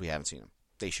 Because we haven't seen them.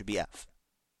 They should be F.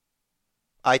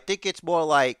 I think it's more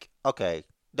like, okay,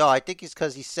 no, I think it's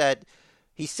because he said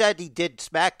he did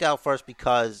SmackDown first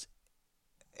because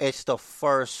it's the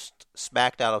first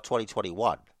SmackDown of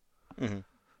 2021.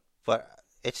 But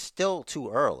it's still too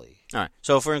early. All right.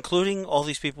 So if we're including all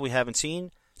these people we haven't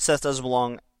seen, Seth doesn't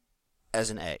belong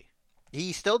as an A.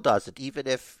 He still doesn't, even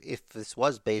if this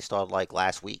was based on like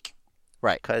last week.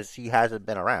 Right. Because he hasn't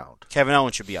been around. Kevin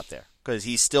Owens should be up there because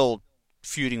he's still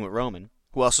feuding with Roman.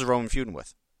 Who else is Roman feuding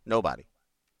with? Nobody.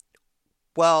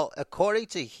 Well, according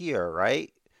to here,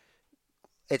 right,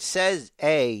 it says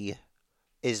A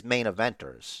is main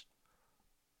eventers.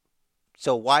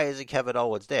 So why isn't Kevin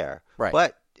Owens there? Right.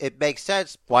 But it makes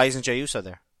sense. Why isn't Jey Uso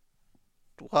there?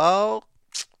 Well,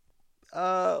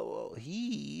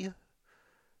 he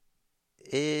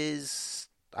is...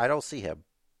 I don't see him.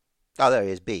 Oh, there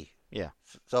he is, B. Yeah.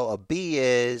 So a B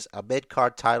is a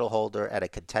mid-card title holder and a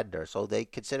contender. So they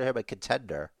consider him a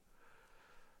contender.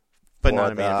 But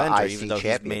not a main eventer, IC even though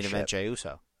he's main event Jey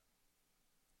Uso.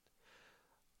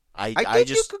 I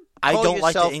don't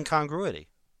like the incongruity.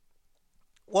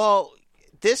 Well,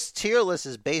 this tier list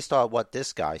is based on what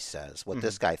this guy says, what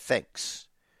this guy thinks.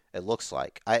 It looks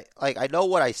like I know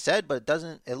what I said, but it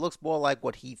doesn't. It looks more like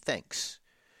what he thinks.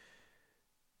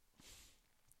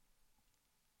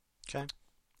 Okay.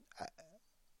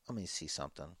 Let me see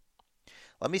something.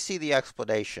 Let me see the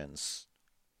explanations.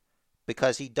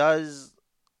 Because he does,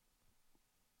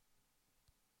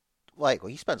 like,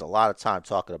 well, he spends a lot of time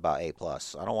talking about A+.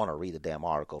 I don't want to read the damn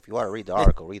article. If you want to read the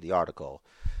article, read the article.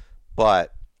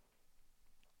 But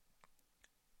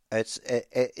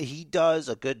he does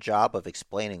a good job of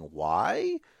explaining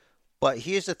why. But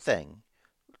here's the thing.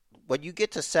 When you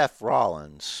get to Seth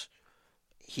Rollins,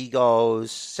 he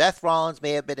goes, Seth Rollins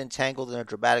may have been entangled in a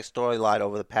dramatic storyline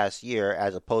over the past year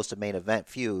as opposed to main event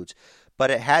feuds,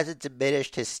 but it hasn't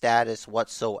diminished his status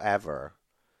whatsoever.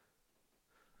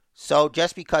 So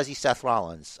just because he's Seth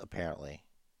Rollins, apparently,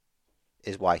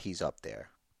 is why he's up there.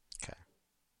 Okay.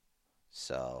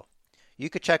 So you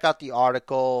could check out the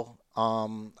article.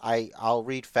 I'll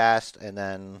read fast and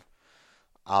then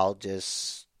we'll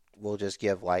just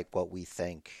give like what we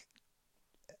think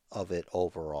of it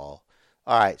overall.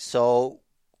 All right, so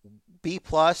B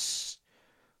plus.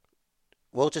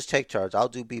 We'll just take turns. I'll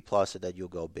do B plus and then you'll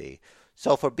go B.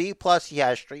 So for B plus, he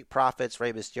has Street Profits,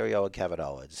 Rey Mysterio, and Kevin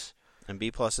Owens. And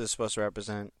B plus is supposed to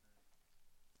represent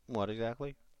what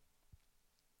exactly?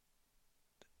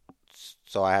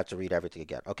 So I have to read everything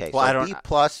again. Okay, well, so I don't, B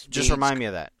plus. Just remind me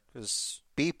of that. Cause...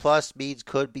 B plus means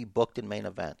could be booked in main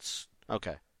events.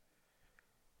 Okay.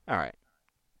 All right.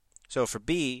 So for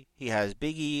B, he has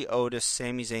Big E, Otis,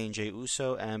 Sami Zayn, Jey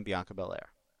Uso, and Bianca Belair.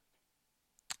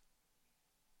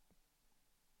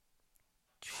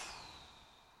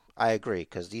 I agree,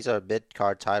 because these are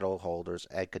mid-card title holders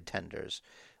and contenders.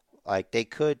 Like, they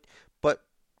could, but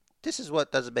this is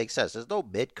what doesn't make sense. There's no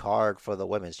mid-card for the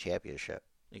women's championship.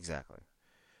 Exactly.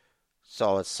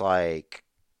 So it's like,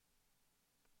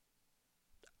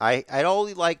 I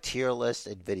only like tier lists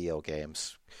in video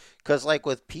games. Because, like,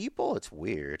 with people, it's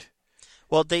weird.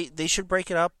 Well, they should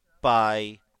break it up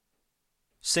by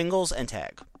singles and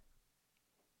tag.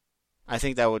 I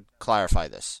think that would clarify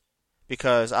this.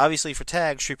 Because, obviously, for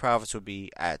tag, Street Profits would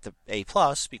be at the A+,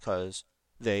 because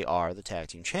they are the tag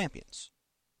team champions.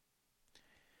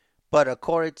 But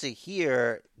according to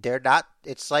here, they're not.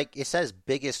 It's like it says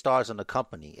biggest stars in the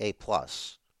company, A+.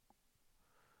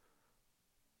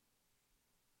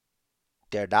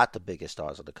 They're not the biggest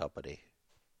stars in the company.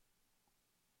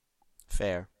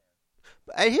 Fair.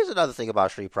 And here's another thing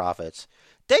about Street Profits.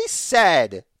 They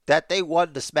said that they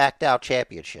won the SmackDown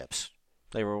championships.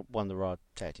 They won the Raw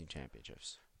Tag Team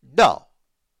Championships. No.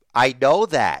 I know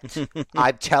that.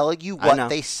 I'm telling you what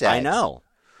they said. I know.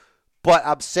 But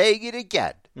I'm saying it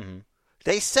again. Mm-hmm.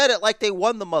 They said it like they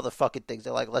won the motherfucking things.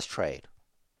 They're like, let's trade.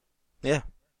 Yeah.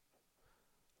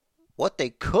 What they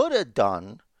could have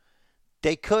done,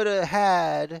 they could have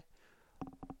had...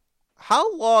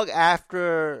 How long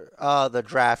after the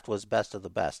draft was Best of the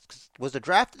Best? Was the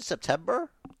draft in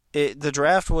September? The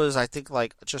draft was, I think,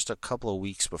 like just a couple of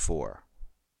weeks before.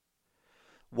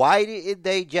 Why didn't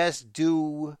they just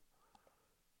do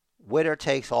winner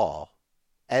takes all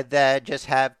and then just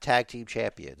have tag team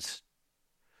champions?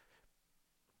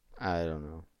 I don't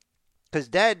know. Because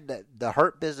then the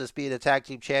Hurt Business being the tag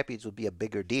team champions would be a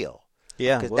bigger deal.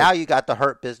 Yeah. Because now you got the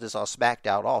Hurt Business on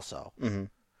SmackDown also. Mm-hmm.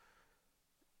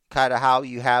 Kind of how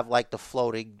you have like the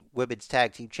floating women's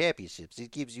tag team championships.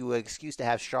 It gives you an excuse to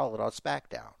have Charlotte on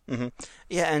SmackDown. Mm-hmm.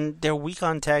 Yeah, and they're weak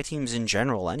on tag teams in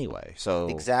general anyway. So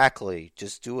exactly.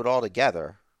 Just do it all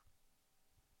together.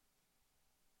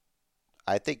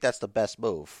 I think that's the best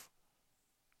move.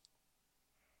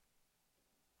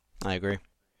 I agree.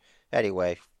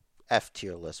 Anyway, F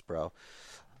tier list, bro.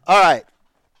 All right.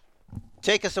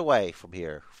 Take us away from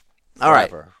here. All right.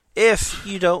 Forever. If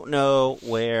you don't know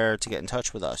where to get in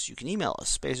touch with us, you can email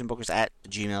us,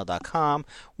 basinbookers@gmail.com.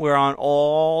 We're on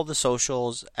all the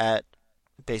socials at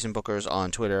Basin Bookers,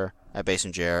 on Twitter at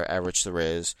Basin Jer, at Rich the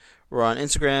Riz. We're on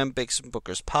Instagram, Basin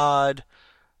Bookers Pod.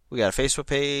 We got a Facebook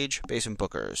page, Basin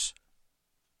Bookers.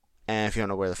 And if you don't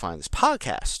know where to find this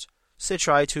podcast,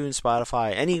 Stitcher, iTunes,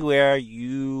 Spotify, anywhere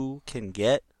you can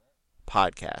get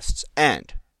podcasts.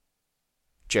 And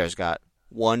Jer's got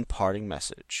one parting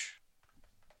message.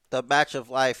 The match of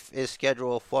life is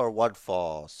scheduled for one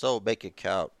fall, so make it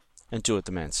count. And do what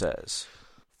the man says.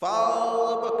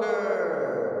 Follow the Booker!